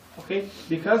 Okay?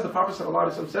 Because the Prophet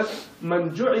ﷺ says,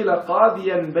 مَنْ جُعِلَ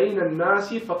قَاضِيًا بَيْنَ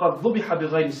النَّاسِ فَقَدْ ضُبِحَ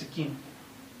بِغَيْرِ سِكِّينٍ.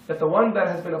 That the one that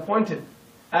has been appointed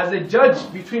as a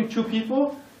judge between two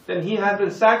people, then he has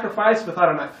been sacrificed without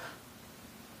a knife.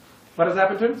 What has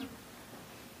happened to him?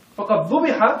 فَقَدْ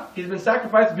ضُبِحَ, he's been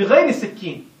sacrificed بِغَيْرِ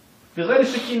سِكِّينٍ. بِغَيْرِ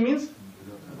سِكِّينٍ means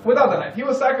without the knife. He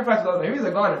was sacrificed without the knife. He was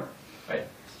a goner. Right?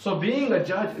 So being a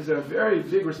judge is a very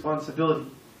big responsibility.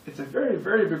 It's a very,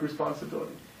 very big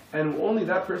responsibility. And only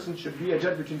that person should be a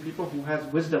judge between people who has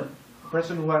wisdom, a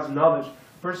person who has knowledge,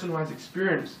 a person who has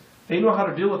experience. They know how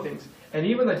to deal with things. And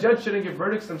even the judge shouldn't give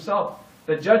verdicts themselves.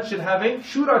 The judge should have a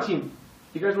shura team.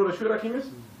 You guys know what a shura team is?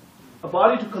 A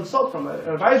body to consult from, an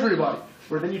advisory body,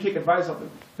 where then you take advice of them.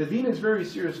 The deen is very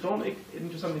serious. Don't make it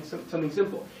into something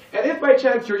simple. And if by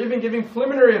chance you're even giving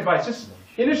preliminary advice, just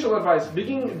Initial advice,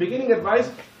 beginning advice,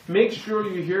 make sure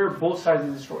you hear both sides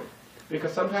of the story.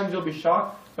 Because sometimes you'll be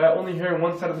shocked by only hearing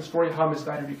one side of the story, how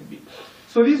misguided you can be.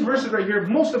 So these verses right here,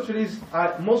 most of today's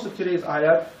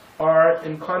ayat are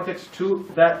in context to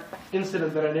that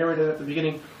incident that I narrated at the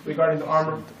beginning regarding the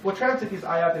armor. We'll translate these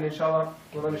ayat and inshallah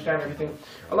we'll understand everything.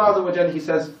 Allah Azza wa Jalla, He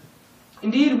says,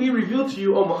 "Indeed we reveal to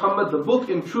you, O Muhammad, the book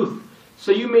in truth,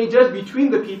 so you may judge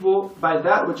between the people by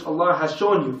that which Allah has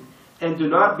shown you, and do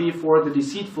not be for the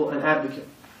deceitful and advocate,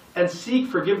 and seek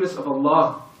forgiveness of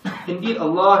Allah. Indeed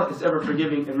Allah is ever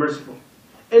forgiving and merciful.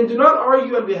 And do not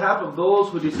argue on behalf of those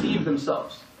who deceive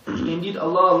themselves. Indeed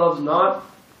Allah loves not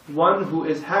one who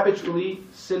is habitually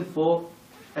sinful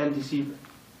and deceiver."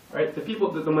 Right? The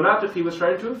people, the munafiq, he was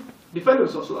trying to defend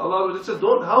himself. So Allah said,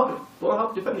 don't help him. Don't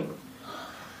help defending him.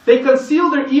 They conceal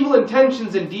their evil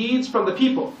intentions and deeds from the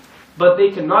people, but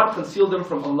they cannot conceal them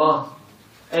from Allah.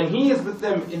 And He is with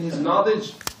them in His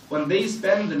knowledge when they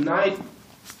spend the night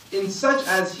in such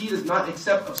as He does not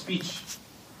accept of speech.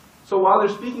 So while they're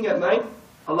speaking at night,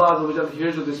 Allah Azza wa Jalla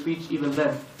hears of their speech even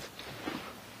then.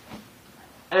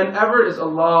 And ever is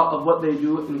Allah of what they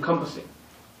do encompassing.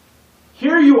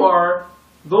 Here you are,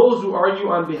 those who argue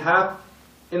on behalf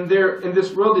in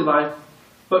this worldly life,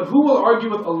 but who will argue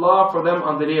with Allah for them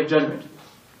on the Day of Judgment?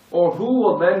 Or who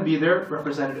will then be their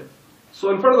representative? So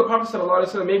in front of the Prophet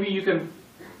ﷺ, maybe you can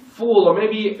fool, or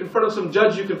maybe in front of some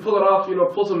judge you can pull it off,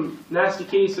 pull some nasty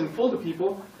case and fool the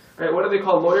people. Right? What do they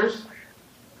call lawyers?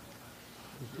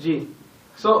 Gee.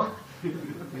 So,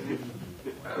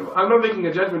 I'm not making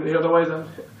a judgment here, otherwise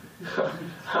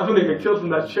I'm going to get killed from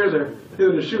that chair there.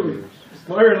 They're going to shoot me.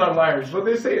 Lawyers are liars. But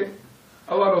they say,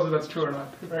 Allah knows if that's true or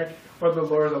not, right? Whether the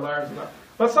lawyers are liars or not.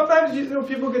 But sometimes,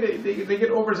 people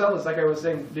get overzealous, like I was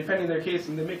saying, defending their case,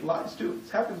 and they make lies too.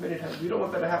 This happens many times. We don't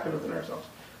want that to happen within ourselves.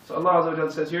 So Allah Azza wa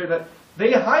Jalla says here that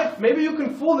they hide. Maybe you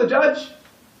can fool the judge.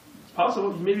 It's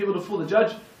possible. You may be able to fool the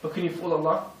judge, but can you fool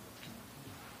Allah?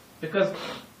 Because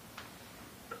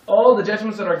all the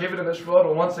judgments that are given in this world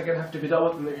will once again have to be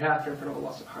dealt with in the hereafter in front of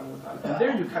Allah subhanahu wa ta'ala. And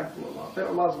there you can't fool Allah. Then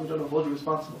Allah will hold you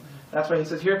responsible. That's why He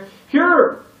says here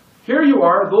you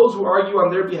are, those who argue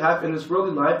on their behalf in this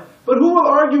worldly life, but who will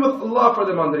argue with Allah for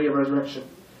them on the Day of Resurrection?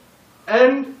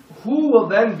 And who will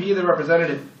then be the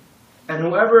representative? And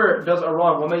whoever does a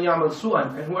wrong, وَمَنْ يَعْمَلْ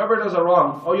سُوءًا, and whoever does a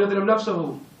wrong, أَوْ يَظْلِمْ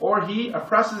نَفْسَهُ, or he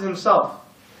oppresses himself,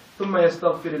 ثُمَّ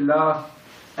يَسْتَغْفِرِ اللَّهِ,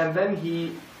 and then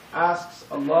he asks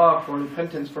Allah for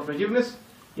repentance, for forgiveness,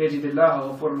 يَجِدِ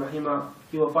اللَّهَ غَفُورًا رَحِيمًا,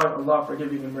 he will find Allah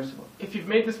forgiving and merciful. If you've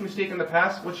made this mistake in the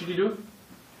past, what should you do?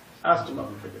 Ask Allah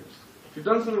for forgiveness. If you've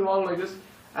done something wrong like this,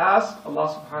 ask Allah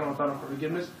subhanahu wa ta'ala for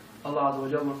forgiveness. Allah Azza wa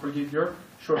Jalla will forgive your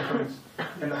shortcomings.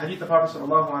 In the hadith of Prophet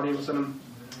sallallahu alayhi wa sallam,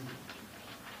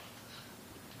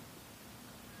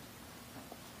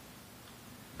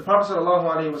 the Prophet sallallahu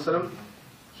alayhi wa sallam,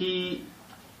 he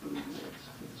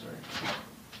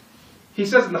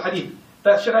says in the hadith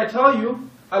that, should I tell you,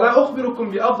 أَلَا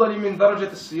أُخْبِرُكُمْ بِأَفْضَلِ مِنْ دَرَجَةِ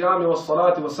الصِّيَامِ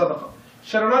وَالصَّلَاةِ وَالصَّدَقَةِ,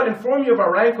 shall I not inform you of a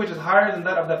rank which is higher than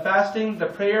that of the fasting, the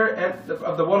prayer, and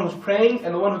of the one who's praying,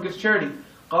 and the one who gives charity?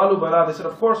 قَالُوا بَلَا, they said,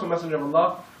 of course, O Messenger of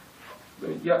Allah.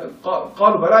 قَالُوا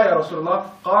بَلَا يَا رَسُولَ اللَّهِ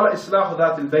قَالَ إِصْلَاحُ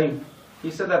ذَاتِ الْبَيْنِ,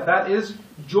 he said that is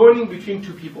joining between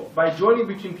two people. By joining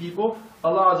between people,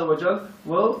 Allah Azza wa Jal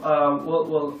will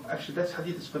actually, that's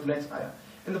hadith is for the next ayah.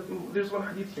 And there's one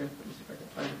hadith here. Let me see if I can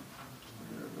find it.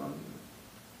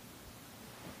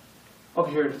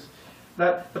 Okay, here it is.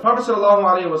 That the Prophet sallallahu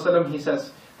alaihi wasallam, he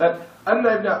says that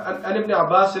Ibn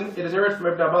Abbas, it is narrated from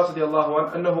Ibn Abbas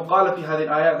radiallahu anhu, أنه قال في هذه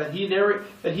الآية,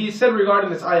 that he said regarding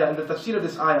this ayah, and the tafsir of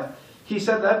this ayah, he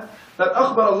said that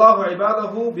أخبر الله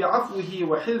عباده بعفوه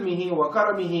وحلمه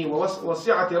وكرمه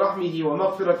ووسعة رحمه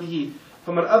ومغفرته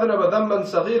فمن أذنب ذنبا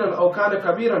صغيرا أو كان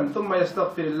كبيرا ثم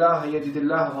يستغفر الله يجد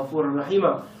الله غفورا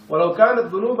رحيما ولو كانت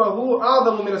ذنوبه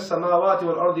أعظم من السماوات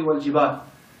والأرض والجبال.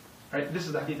 Right, this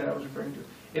is the hadith that I was referring to.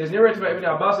 It is narrated by Ibn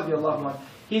Abbas radiallahu anhu.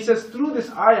 He says, through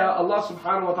this ayah, Allah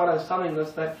subhanahu wa ta'ala is telling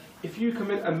us that if you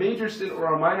commit a major sin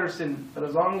or a minor sin, that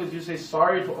as long as you say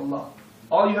sorry to Allah,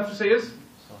 all you have to say is,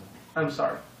 I'm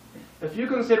sorry. If you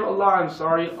can say to Allah, I'm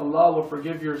sorry, Allah will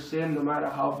forgive your sin no matter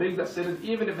how big that sin is,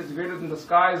 even if it's greater than the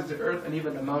skies, the earth, and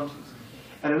even the mountains.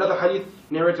 And another hadith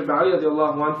narrated by Ali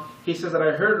radiallahu anhu, he says that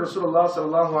I heard Rasulullah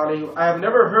sallallahu alayhi, I have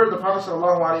never heard the Prophet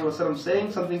sallallahu alayhi wa sallam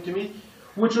saying something to me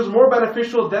which was more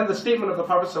beneficial than the statement of the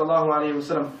Prophet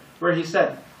ﷺ, where he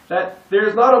said that there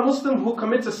is not a Muslim who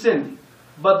commits a sin,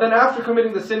 but then after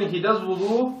committing the sin he does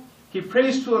wudu, he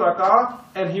prays 2 rak'ah,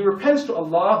 and he repents to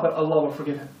Allah, but Allah will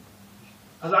forgive him.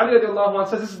 As Ali radiallahu anh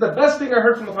says, this is the best thing I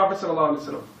heard from the Prophet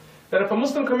ﷺ, that if a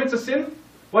Muslim commits a sin,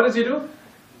 what does he do?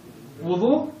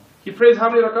 Wudu, he prays how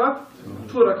many rak'ah?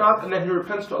 rakat, and then he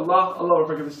repents to Allah, Allah will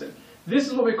forgive his sin. This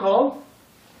is what we call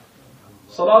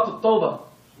Salatul Tawbah.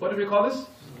 What do we call this?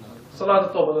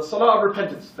 Salatul Tawbah, the Salah of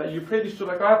repentance. That you pray these 2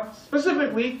 rakat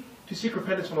specifically to seek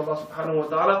repentance from Allah subhanahu wa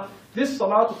ta'ala. This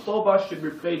Salatul Tawbah should be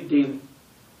prayed daily.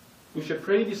 You should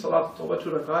pray the Salatul Tawbah 2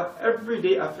 rakat every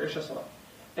day after Isha Salah.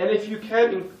 And if you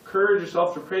can, encourage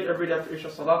yourself to pray it every day after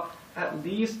Isha Salah, at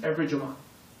least every Jummah.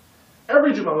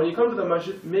 Every Jummah, when you come to the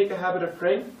masjid, make a habit of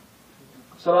praying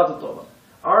Salatul Tawbah.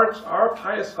 Our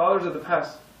pious scholars of the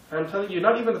past, I'm telling you,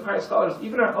 not even the pious scholars,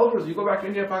 even our elders, you go back to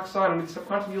India, Pakistan, and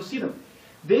subcontinent, you'll see them.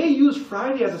 They use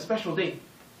Friday as a special day.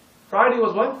 Friday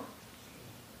was what?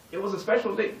 It was a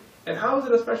special day. And how is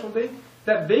it a special day?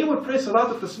 That they would pray Salat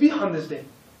al-Tasbih on this day.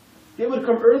 They would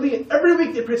come early, and every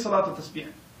week they pray Salat al-Tasbih.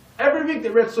 Every week they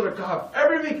read Surah Kahf.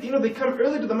 Every week, they come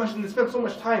early to the masjid and they spend so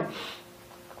much time.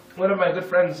 One of my good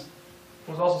friends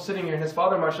was also sitting here, and his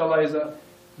father, mashallah, is a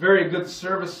very good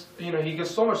service. He gives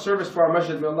so much service to our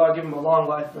masjid. May Allah give him a long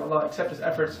life. May Allah accept his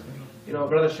efforts.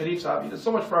 Brother Sharif Saab, he does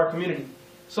so much for our community.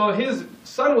 So his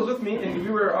son was with me, and we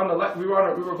were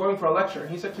going for a lecture.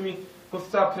 He said to me,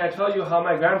 Mufti Saab, can I tell you how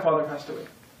my grandfather passed away?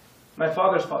 My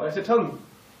father's father. I said, tell me.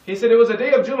 He said, it was a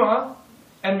day of Jum'ah,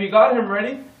 and we got him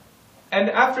ready, and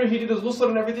after he did his ghusl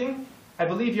and everything, I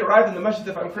believe he arrived in the masjid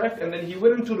if I'm correct, and then he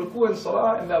went into ruku and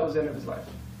salah, and that was the end of his life.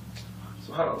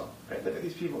 SubhanAllah. Right? Look at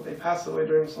these people, they passed away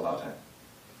during salah time.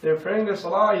 They're praying their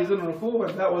salah, he's in ruku,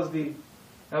 and that was the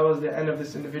end of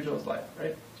this individual's life,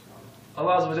 right?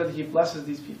 Allah Azza wa Jalla, He blesses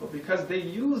these people because they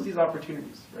use these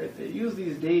opportunities, right? They use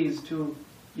these days to,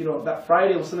 that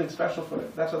Friday was something special for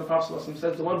them. That's what the Prophet ﷺ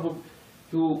says, the one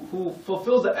who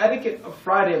fulfills the etiquette of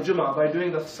Friday of Jummah by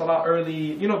doing the salah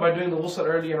early, by doing the ghusl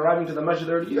early and arriving to the masjid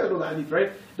early. You guys know the hadith,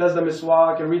 right? Does the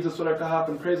miswak and reads the Surah Kahf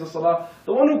and prays the salah.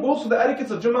 The one who goes to the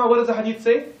etiquettes of Jummah, what does the hadith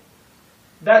say?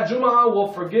 That Jummah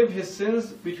will forgive his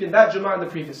sins between that Jummah and the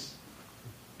previous.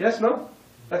 Yes, no?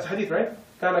 That's hadith, right?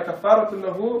 كَانَ كَفَّارَةٌ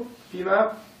لَهُ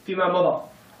فِيمَا مَضَى.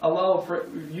 Allah will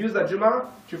use that Jummah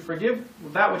to forgive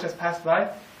that which has passed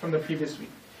by from the previous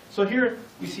week. So here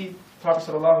we see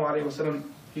Prophet ﷺ,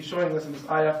 he's showing us in this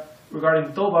ayah regarding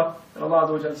the tawbah, that Allah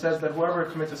Azza wa Jalla says that whoever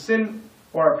commits a sin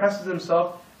or oppresses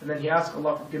himself, and then he asks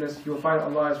Allah for forgiveness, he will find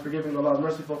Allah is forgiving, Allah is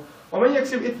merciful. وَمَنْ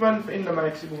يَكْسِبْ إِثْمًا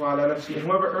فَإِنَّمَا يَكْسِبُهُ عَلَى نَفْسِهِ. And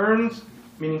whoever earns,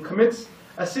 meaning commits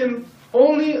a sin,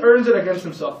 only earns it against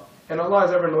himself. And Allah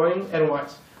is ever knowing and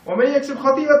wise. وَمَنْ يَكْسِبْ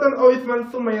خَطِيئَةً أَوْ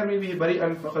إِثْمًا ثُمَّ يَرْمِي بِهِ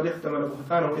بَرِيئًا فَقَدْ احْتَمَلَ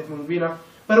بُهْتَانًا وَإِثْمًا مُبِينًا.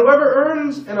 But whoever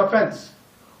earns an offense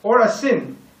or a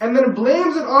sin and then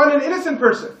blames it on an innocent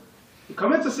person, he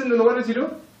commits a sin, and what does he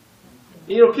do?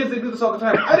 Kids, they do this all the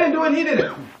time. I didn't do it, he did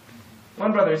it.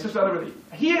 One brother, his sister, other brother.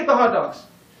 He ate the hot dogs.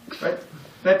 Right?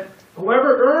 That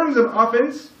whoever earns an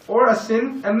offense or a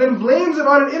sin and then blames it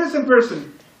on an innocent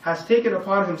person has taken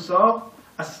upon himself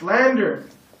a slander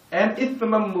and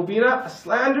ithman mubina, a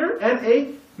slander and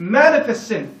a manifest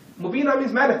sin. Mubina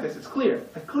means manifest, it's clear.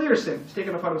 A clear sin. He's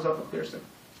taken upon himself a clear sin.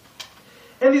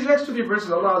 In these next 2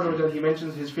 verses, Allah Azza wa Jalla, He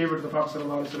mentions His favor to the Prophet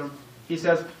ﷺ. He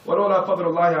says, وَلَوْلَا فَضْلُ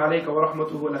اللَّهِ عَلَيْكَ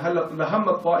وَرَحْمَتُهُ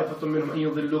لَهَمَّتْ طَائِفَةٌ مِّنْهُمْ أَن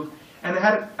يُضِلُّوكَ. And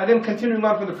again, continuing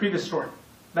on from the previous story.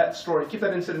 That story. Keep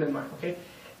that incident in mind, okay?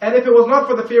 And if it was not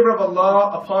for the favor of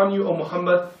Allah upon you, O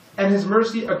Muhammad, and His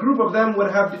mercy, a group of them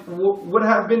would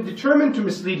have been determined to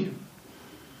mislead you.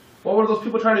 What were those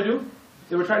people trying to do?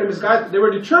 They were trying to misguide, they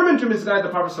were determined to misguide the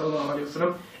Prophet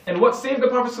ﷺ. And what saved the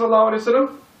Prophet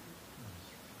ﷺ?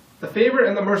 The favor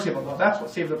and the mercy of Allah. That's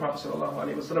what saved the Prophet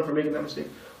ﷺ from making that mistake.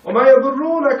 وَمَا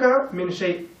يَضُرُّونَكَ مِنْ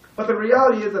شَيْءٍ. But the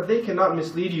reality is that they cannot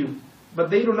mislead you. But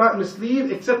they do not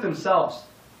mislead except themselves.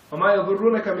 وَمَا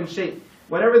يَضُرُّونَكَ مِنْ شَيْءٍ.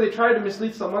 Whenever they try to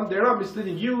mislead someone, they're not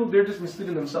misleading you, they're just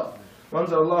misleading themselves. وَأَنزَلَ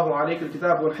اللَّهُ عَلَيْكَ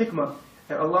الْكِتَابَ وَالْحِكْمَةِ.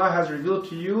 And Allah has revealed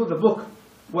to you the book,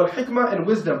 وَالْحِكْمَةِ, and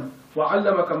wisdom.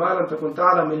 وَعَلَّمَكَ مَا لَمْ تَكُنْ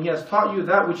تَعْلَمْ. And He has taught you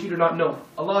that which you do not know.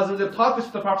 Allah has taught this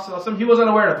to the Prophet ﷺ. He was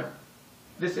unaware of it.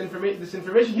 This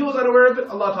information, he was unaware of it.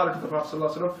 Allah taught it to the Prophet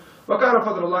ﷺ. وَكَانَ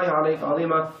فَضْلُ اللَّهِ عَلَيْكَ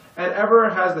عَظِيمًا. And ever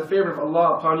has the favor of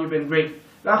Allah upon you been great.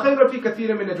 لَا خَيْرَ فِي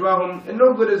كَثِيرٍ مِّن نَجْوَاهُمْ. And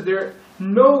no good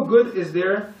is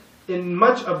there in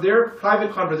much of their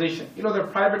private conversation. Their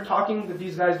private talking that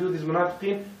these guys do, these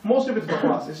munafiqeen, most of it's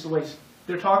bakhwas, it's a waste.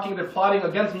 They're talking, they're plotting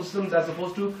against Muslims as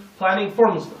opposed to planning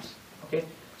for Muslims. Okay?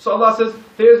 So Allah says,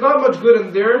 there is not much good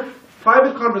in their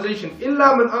private conversation.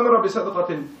 إِلَّا مَنْ أَمَرَ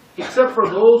بِصَدْقَةٍ. Except for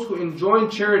those who enjoin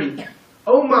charity.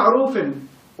 أَوْ مَعْرُوفٍ.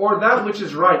 Or that which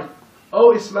is right.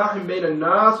 أَوْ إِصْلَاحٍ بَيْنَ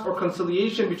النَّاسِ. Or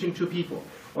conciliation between 2 people.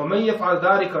 وَمَنْ يَفْعَلْ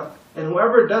ذَلِكَ. And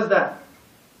whoever does that,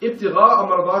 ابتغاء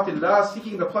مرضات الله,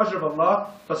 seeking the pleasure of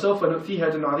Allah, فَسَوْفَ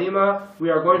نُؤْتِيهِ أَجْرًا عَظِيمًا. We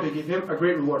are going to give him a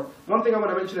great reward. One thing I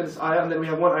want to mention in this ayah, and then we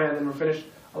have one ayah and then we're finished.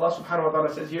 Allah subhanahu wa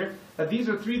ta'ala says here that these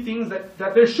are three things that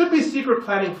there should be secret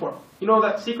planning for. You know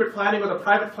that secret planning or the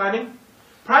private planning?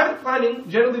 Private planning,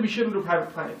 generally we shouldn't do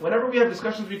private planning. Whenever we have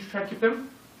discussions, we try to keep them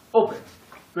open,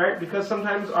 right? Because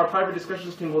sometimes our private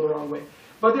discussions can go the wrong way.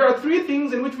 But there are three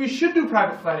things in which we should do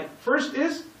private planning. First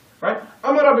is, right,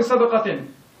 amara bi sadaqatin,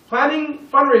 planning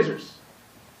fundraisers.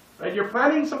 Right? You're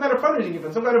planning some kind of fundraising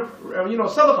event, some kind of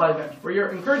sadaqah event, where you're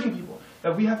encouraging people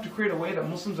that we have to create a way that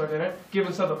Muslims are going to give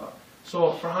in sadaqah.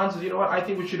 So Farhan says, you know what, I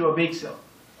think we should do a bake sale.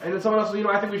 And then someone else says,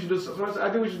 I think we should do this. Someone else says,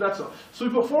 I think we should do that so. So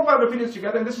we put 4 or 5 opinions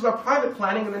together, and this is our private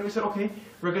planning, and then we said, okay,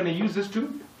 we're going to use this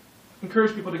to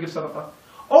encourage people to give sadaqah.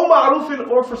 Or ma'rufin,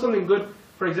 or for something good.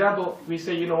 For example, we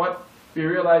say, you know what, we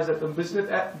realize that the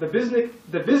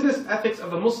business ethics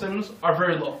of the Muslims are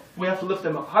very low. We have to lift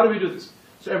them up. How do we do this?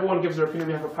 So everyone gives their opinion.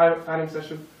 We have a private planning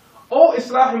session. Or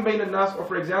islahim bayn al-nas, or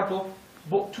for example,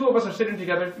 2 of us are sitting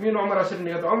together. Me and Umar are sitting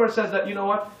together. Umar says that, you know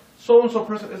what, so-and-so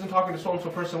person isn't talking to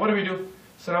so-and-so person. What do?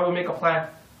 So now we'll make a plan.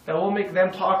 That we'll make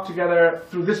them talk together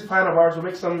through this plan of ours. We'll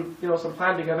make some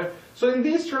plan together. So in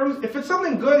these terms, if it's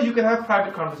something good, you can have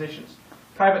private conversations,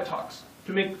 private talks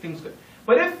to make things good.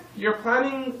 But if you're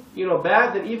planning,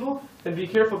 bad and evil, then be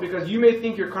careful, because you may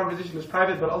think your conversation is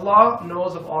private, but Allah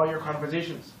knows of all your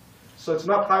conversations. So it's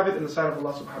not private in the sight of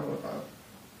Allah subhanahu wa ta'ala.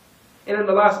 And in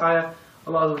the last ayah,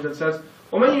 Allah Azza wa Jalla says,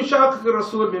 وَمَنْ يُشَاقِقِ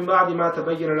الرَّسُولِ مِنْ بَعْدِ مَا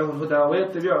تَبَيَّنَ لَهُ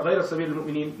الْهُدَى وَيَتَّبِعْ غَيْرَ سَبِيلِ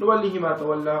الْمُؤْمِنِينَ نُوَلِّهِ مَا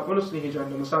تَوَلَّى وَنُصْلِهِ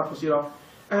جَهَنَّمَ وَسَاءَتْ مَصِيرًا.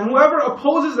 And whoever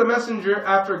opposes the messenger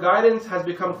after guidance has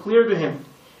become clear to him,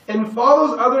 and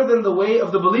follows other than the way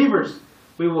of the believers,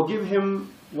 we will give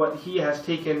him what he has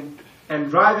taken,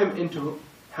 and drive him into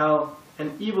hell,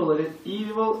 and evil it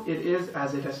is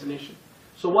as a destination.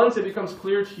 So once it becomes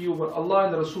clear to you what Allah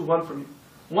and the Rasul want from you,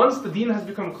 once the deen has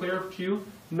become clear to you,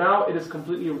 now it is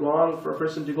completely wrong for a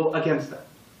person to go against that.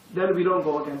 Then we don't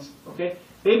go against it, okay?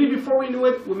 Maybe before we knew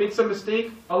it, we made some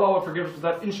mistake, Allah will forgive us for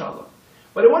that, inshallah.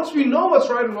 But once we know what's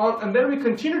right and wrong, and then we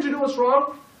continue to do what's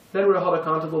wrong, then we're held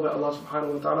accountable by Allah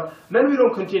subhanahu wa ta'ala. Then we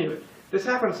don't continue it. This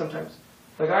happens sometimes.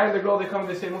 The guy and the girl, they come and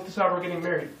they say, Mufti Sahib, we're getting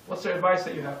married. What's the advice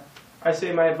that you have? I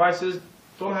say, my advice is,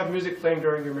 don't have music playing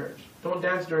during your marriage. Don't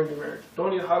dance during your marriage.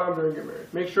 Don't eat haram during your marriage.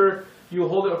 Make sure you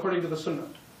hold it according to the sunnah.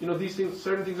 These things,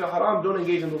 certain things are haram, don't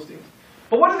engage in those things.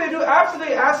 But what do? After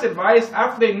they ask advice,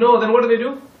 after they know, then what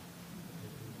do?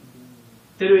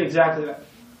 They do exactly that.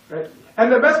 Right?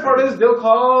 And the best part is, they'll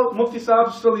call Mufti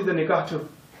Sahib to still lead the nikah too.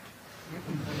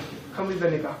 Come lead the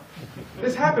nikah.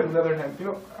 This happened the other time.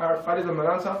 Our Farid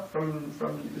al-Maran Sahib from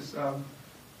this,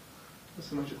 what's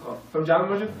the masjid called? From Jama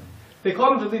Masjid. They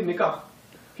called him to lead nikah.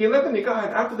 He led the nikah,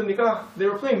 and after the nikah, they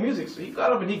were playing music. So he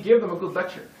got up and he gave them a good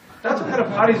lecture. That's what kind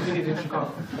of parties we need in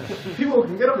Chicago. People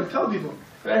can get up and tell people.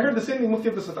 And I heard the same thing Mufti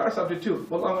Abdul Sattar Sahib did too.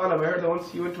 Wallahu alam, I heard that once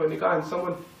he went to a nikah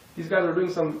and these guys were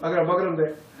doing some agar bagaram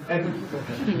there. And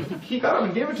he got up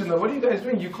and gave it to them. What are you guys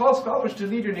doing? You call scholars to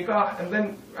lead your nikah, and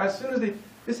then as soon as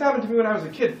this happened to me when I was a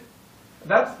kid.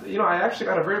 I actually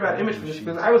got a very bad image from this,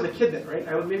 because I was a kid then, right?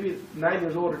 I was maybe 9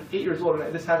 years old or 8 years old,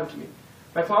 and this happened to me.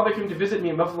 My father came to visit me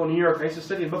in Buffalo, New York. I used to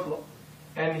study in Buffalo.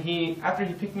 And after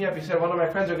he picked me up, he said, one of my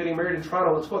friends are getting married in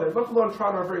Toronto, let's go there. Buffalo and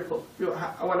Toronto are very close, 1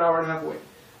 hour and a half away.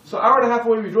 So hour and a half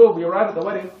away we drove, we arrived at the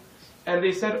wedding, and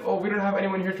they said, oh, we don't have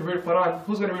anyone here to read Quran.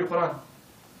 Who's going to read Quran?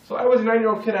 So I was a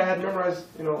 9-year-old kid, I had memorized,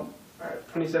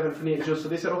 27, 28 juz. So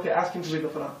they said, okay, ask him to read the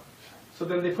Quran. So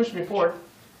then they pushed me forward,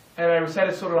 and I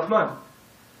recited Surah Rahman.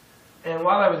 And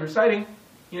while I was reciting,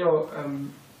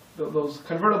 those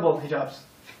convertible hijabs,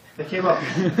 they came up.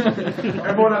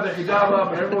 Everyone had their hijab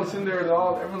up, and everyone's sitting there,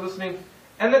 everyone listening.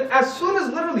 And then as soon as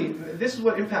literally, this is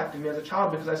what impacted me as a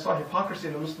child, because I saw hypocrisy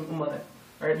in the Muslim Ummah then.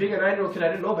 Right? Being a 9-year-old kid, I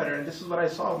didn't know better, and this is what I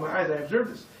saw with my eyes, I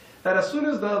observed this. That as soon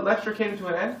as the lecture came to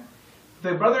an end,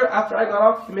 the brother, after I got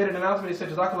off, he made an announcement, he said,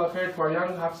 Jazakallah khair to our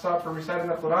young Hafsa for reciting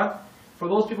the Quran. For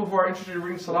those people who are interested in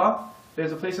reading Salah,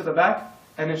 there's a place at the back,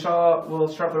 and inshallah, we'll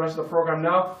start the rest of the program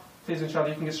now. Please, inshallah,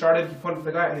 you can get started. He pointed to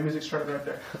the guy, and the music started right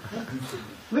there.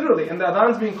 Literally, and the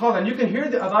adhan's being called, and you can hear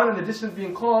the adhan in the distance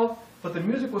being called, but the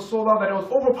music was so loud that it was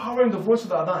overpowering the voice of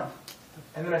the adhan.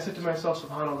 And then I said to myself,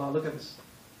 subhanAllah, look at this.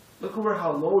 Look over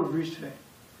how low we've reached today.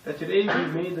 That today we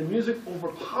made the music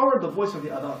overpower the voice of the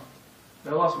adhan.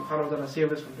 May Allah subhanahu wa ta'ala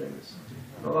save us from doing this.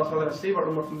 May Allah subhanahu wa ta'ala save our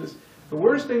ummah from this. The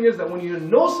worst thing is that when you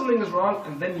know something is wrong,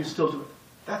 and then you still do it.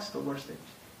 That's the worst thing.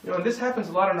 And this happens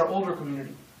a lot in our older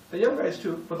community. The young guys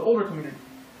too, but the older community.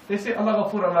 They say, Allah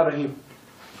Ghafur, Allah Rahim.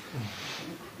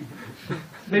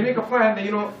 They make a plan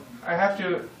that, I have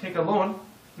to take a loan,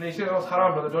 and they say, oh, it's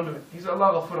haram, brother, don't do it. He says,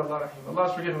 Allah Ghafur, Allah Rahim. Allah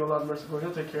is forgiving, Allah is merciful,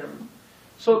 He'll take care of you.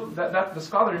 So that the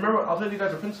scholar, remember, I'll tell you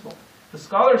guys a principle. The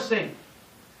scholars say,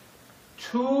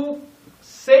 2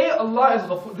 say Allah is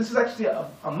Ghafoor. This is actually a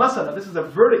masala, this is a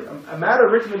verdict, a matter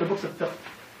written in the books of fiqh.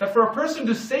 That for a person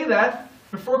to say that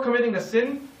before committing a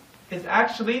sin is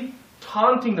actually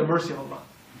taunting the mercy of Allah.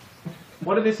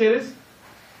 What do they say this?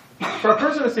 For a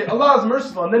person to say Allah is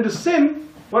merciful and then to sin,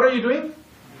 what are you doing?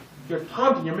 You're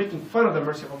taunting, you're making fun of the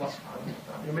mercy of Allah subhanahu wa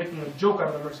ta'ala. You're making a joke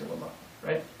out of the mercy of Allah.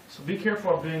 Right? So be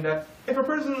careful of doing that. If a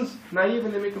person's naive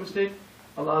and they make a mistake,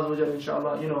 Allah Azza wa Jalla,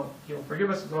 inshallah, He'll forgive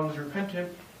us as long as we repent to Him.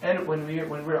 And when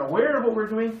we're aware of what we're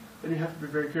doing, then you have to be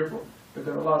very careful.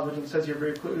 Because Allah Azza wa Jalla says here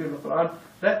very clearly in the Quran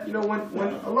that,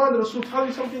 when Allah and the Rasul tell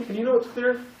you something and you know it's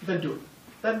clear, then do it.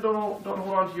 Then don't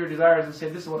hold on to your desires and say,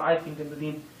 this is what I think in the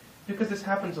deen. Because this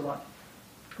happens a lot.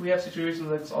 We have situations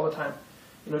like this all the time.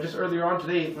 Just earlier on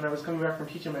today, when I was coming back from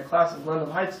teaching my class in London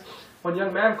Heights, one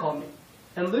young man called me.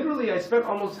 And literally I spent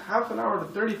almost half an hour to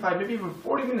 35, maybe even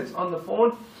 40 minutes on the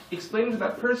phone explaining to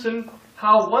that person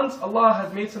how once Allah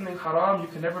has made something haram, you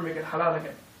can never make it halal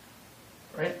again.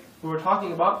 Right? We were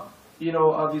talking about,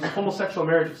 these homosexual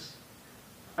marriages.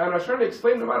 And I was trying to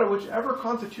explain no matter whichever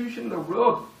constitution in the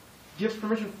world gives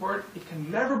permission for it, it can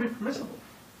never be permissible.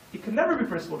 It can never be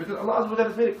permissible because Allah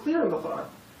has made it clear in the Quran.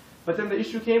 But then the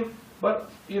issue came,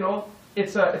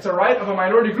 it's a right of a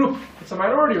minority group. It's a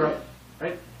minority right.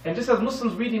 Right? And just as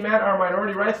Muslims, we demand our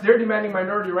minority rights, they're demanding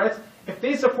minority rights. If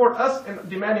they support us in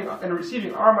demanding and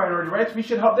receiving our minority rights, we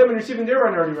should help them in receiving their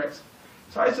minority rights.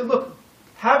 So I said, look,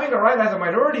 having a right as a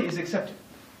minority is accepted.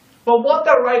 But what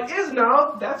that right is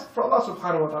now, that's for Allah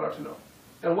subhanahu wa ta'ala to know.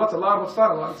 And what's allowed, what's not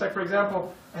allowed. It's like, for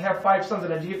example, I have 5 sons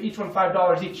and I give each one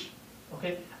 $5 each.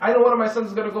 Okay? I know one of my sons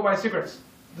is going to go buy cigarettes.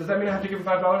 Does that mean I have to give him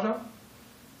 $5 now?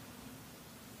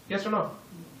 Yes or no?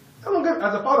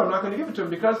 As a father, I'm not going to give it to him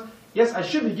because, yes, I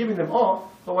should be giving them all,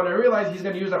 but when I realize he's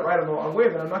going to use that right in the wrong way,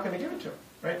 then I'm not going to give it to him.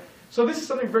 Right? So this is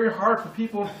something very hard for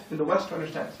people in the West to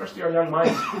understand, especially our young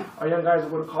minds, our young guys who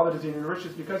go to colleges and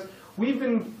universities, because we've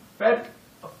been fed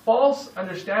a false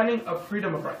understanding of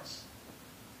freedom of rights.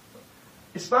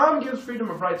 Islam gives freedom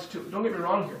of rights too, don't get me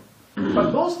wrong here. But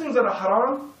those things that are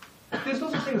haram, there's no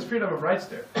such thing as freedom of rights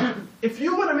there. If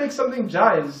you want to make something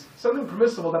jaiz, something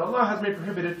permissible that Allah has made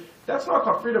prohibited, that's not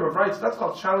called freedom of rights, that's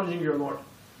called challenging your Lord.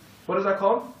 What is that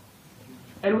called?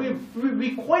 And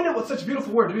we coin it with such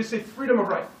beautiful words. We say freedom of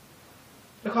right.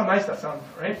 Look how nice that sounds,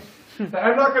 right?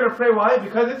 I'm not going to pray. Why?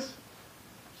 Because it's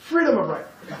freedom of right.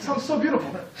 That sounds so beautiful,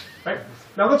 right?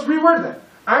 Now let's reword that.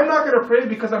 I'm not going to pray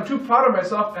because I'm too proud of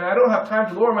myself and I don't have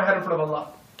time to lower my head in front of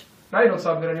Allah. Now you don't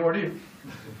sound good anymore, do you?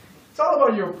 It's all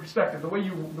about your perspective, the way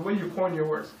you coin your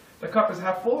words. The cup is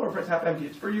half full or if it's half empty.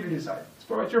 It's for you to decide. It's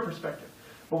about your perspective.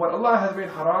 But what Allah has made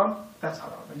haram, that's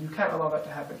haram, and you can't allow that to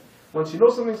happen. Once you know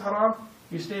something's haram,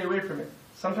 you stay away from it.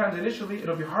 Sometimes initially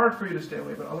it'll be hard for you to stay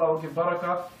away, but Allah will give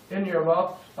barakah in your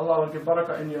wealth, Allah will give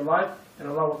barakah in your life, and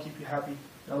Allah will keep you happy.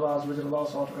 And Allah Azza wa Jalla allows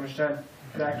us all to understand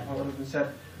and act upon what has been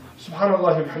said. Subhanallah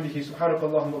wa bihamdihi,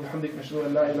 subhanakallahumma wa bihamdik, nashhadu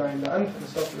an la ilaha illa ant,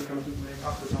 nastaghfiruka wa natubu ilayk.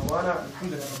 Akhir da'wana,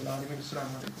 alhamdulillahi rabbil alamin.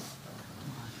 Assalamu alaikum.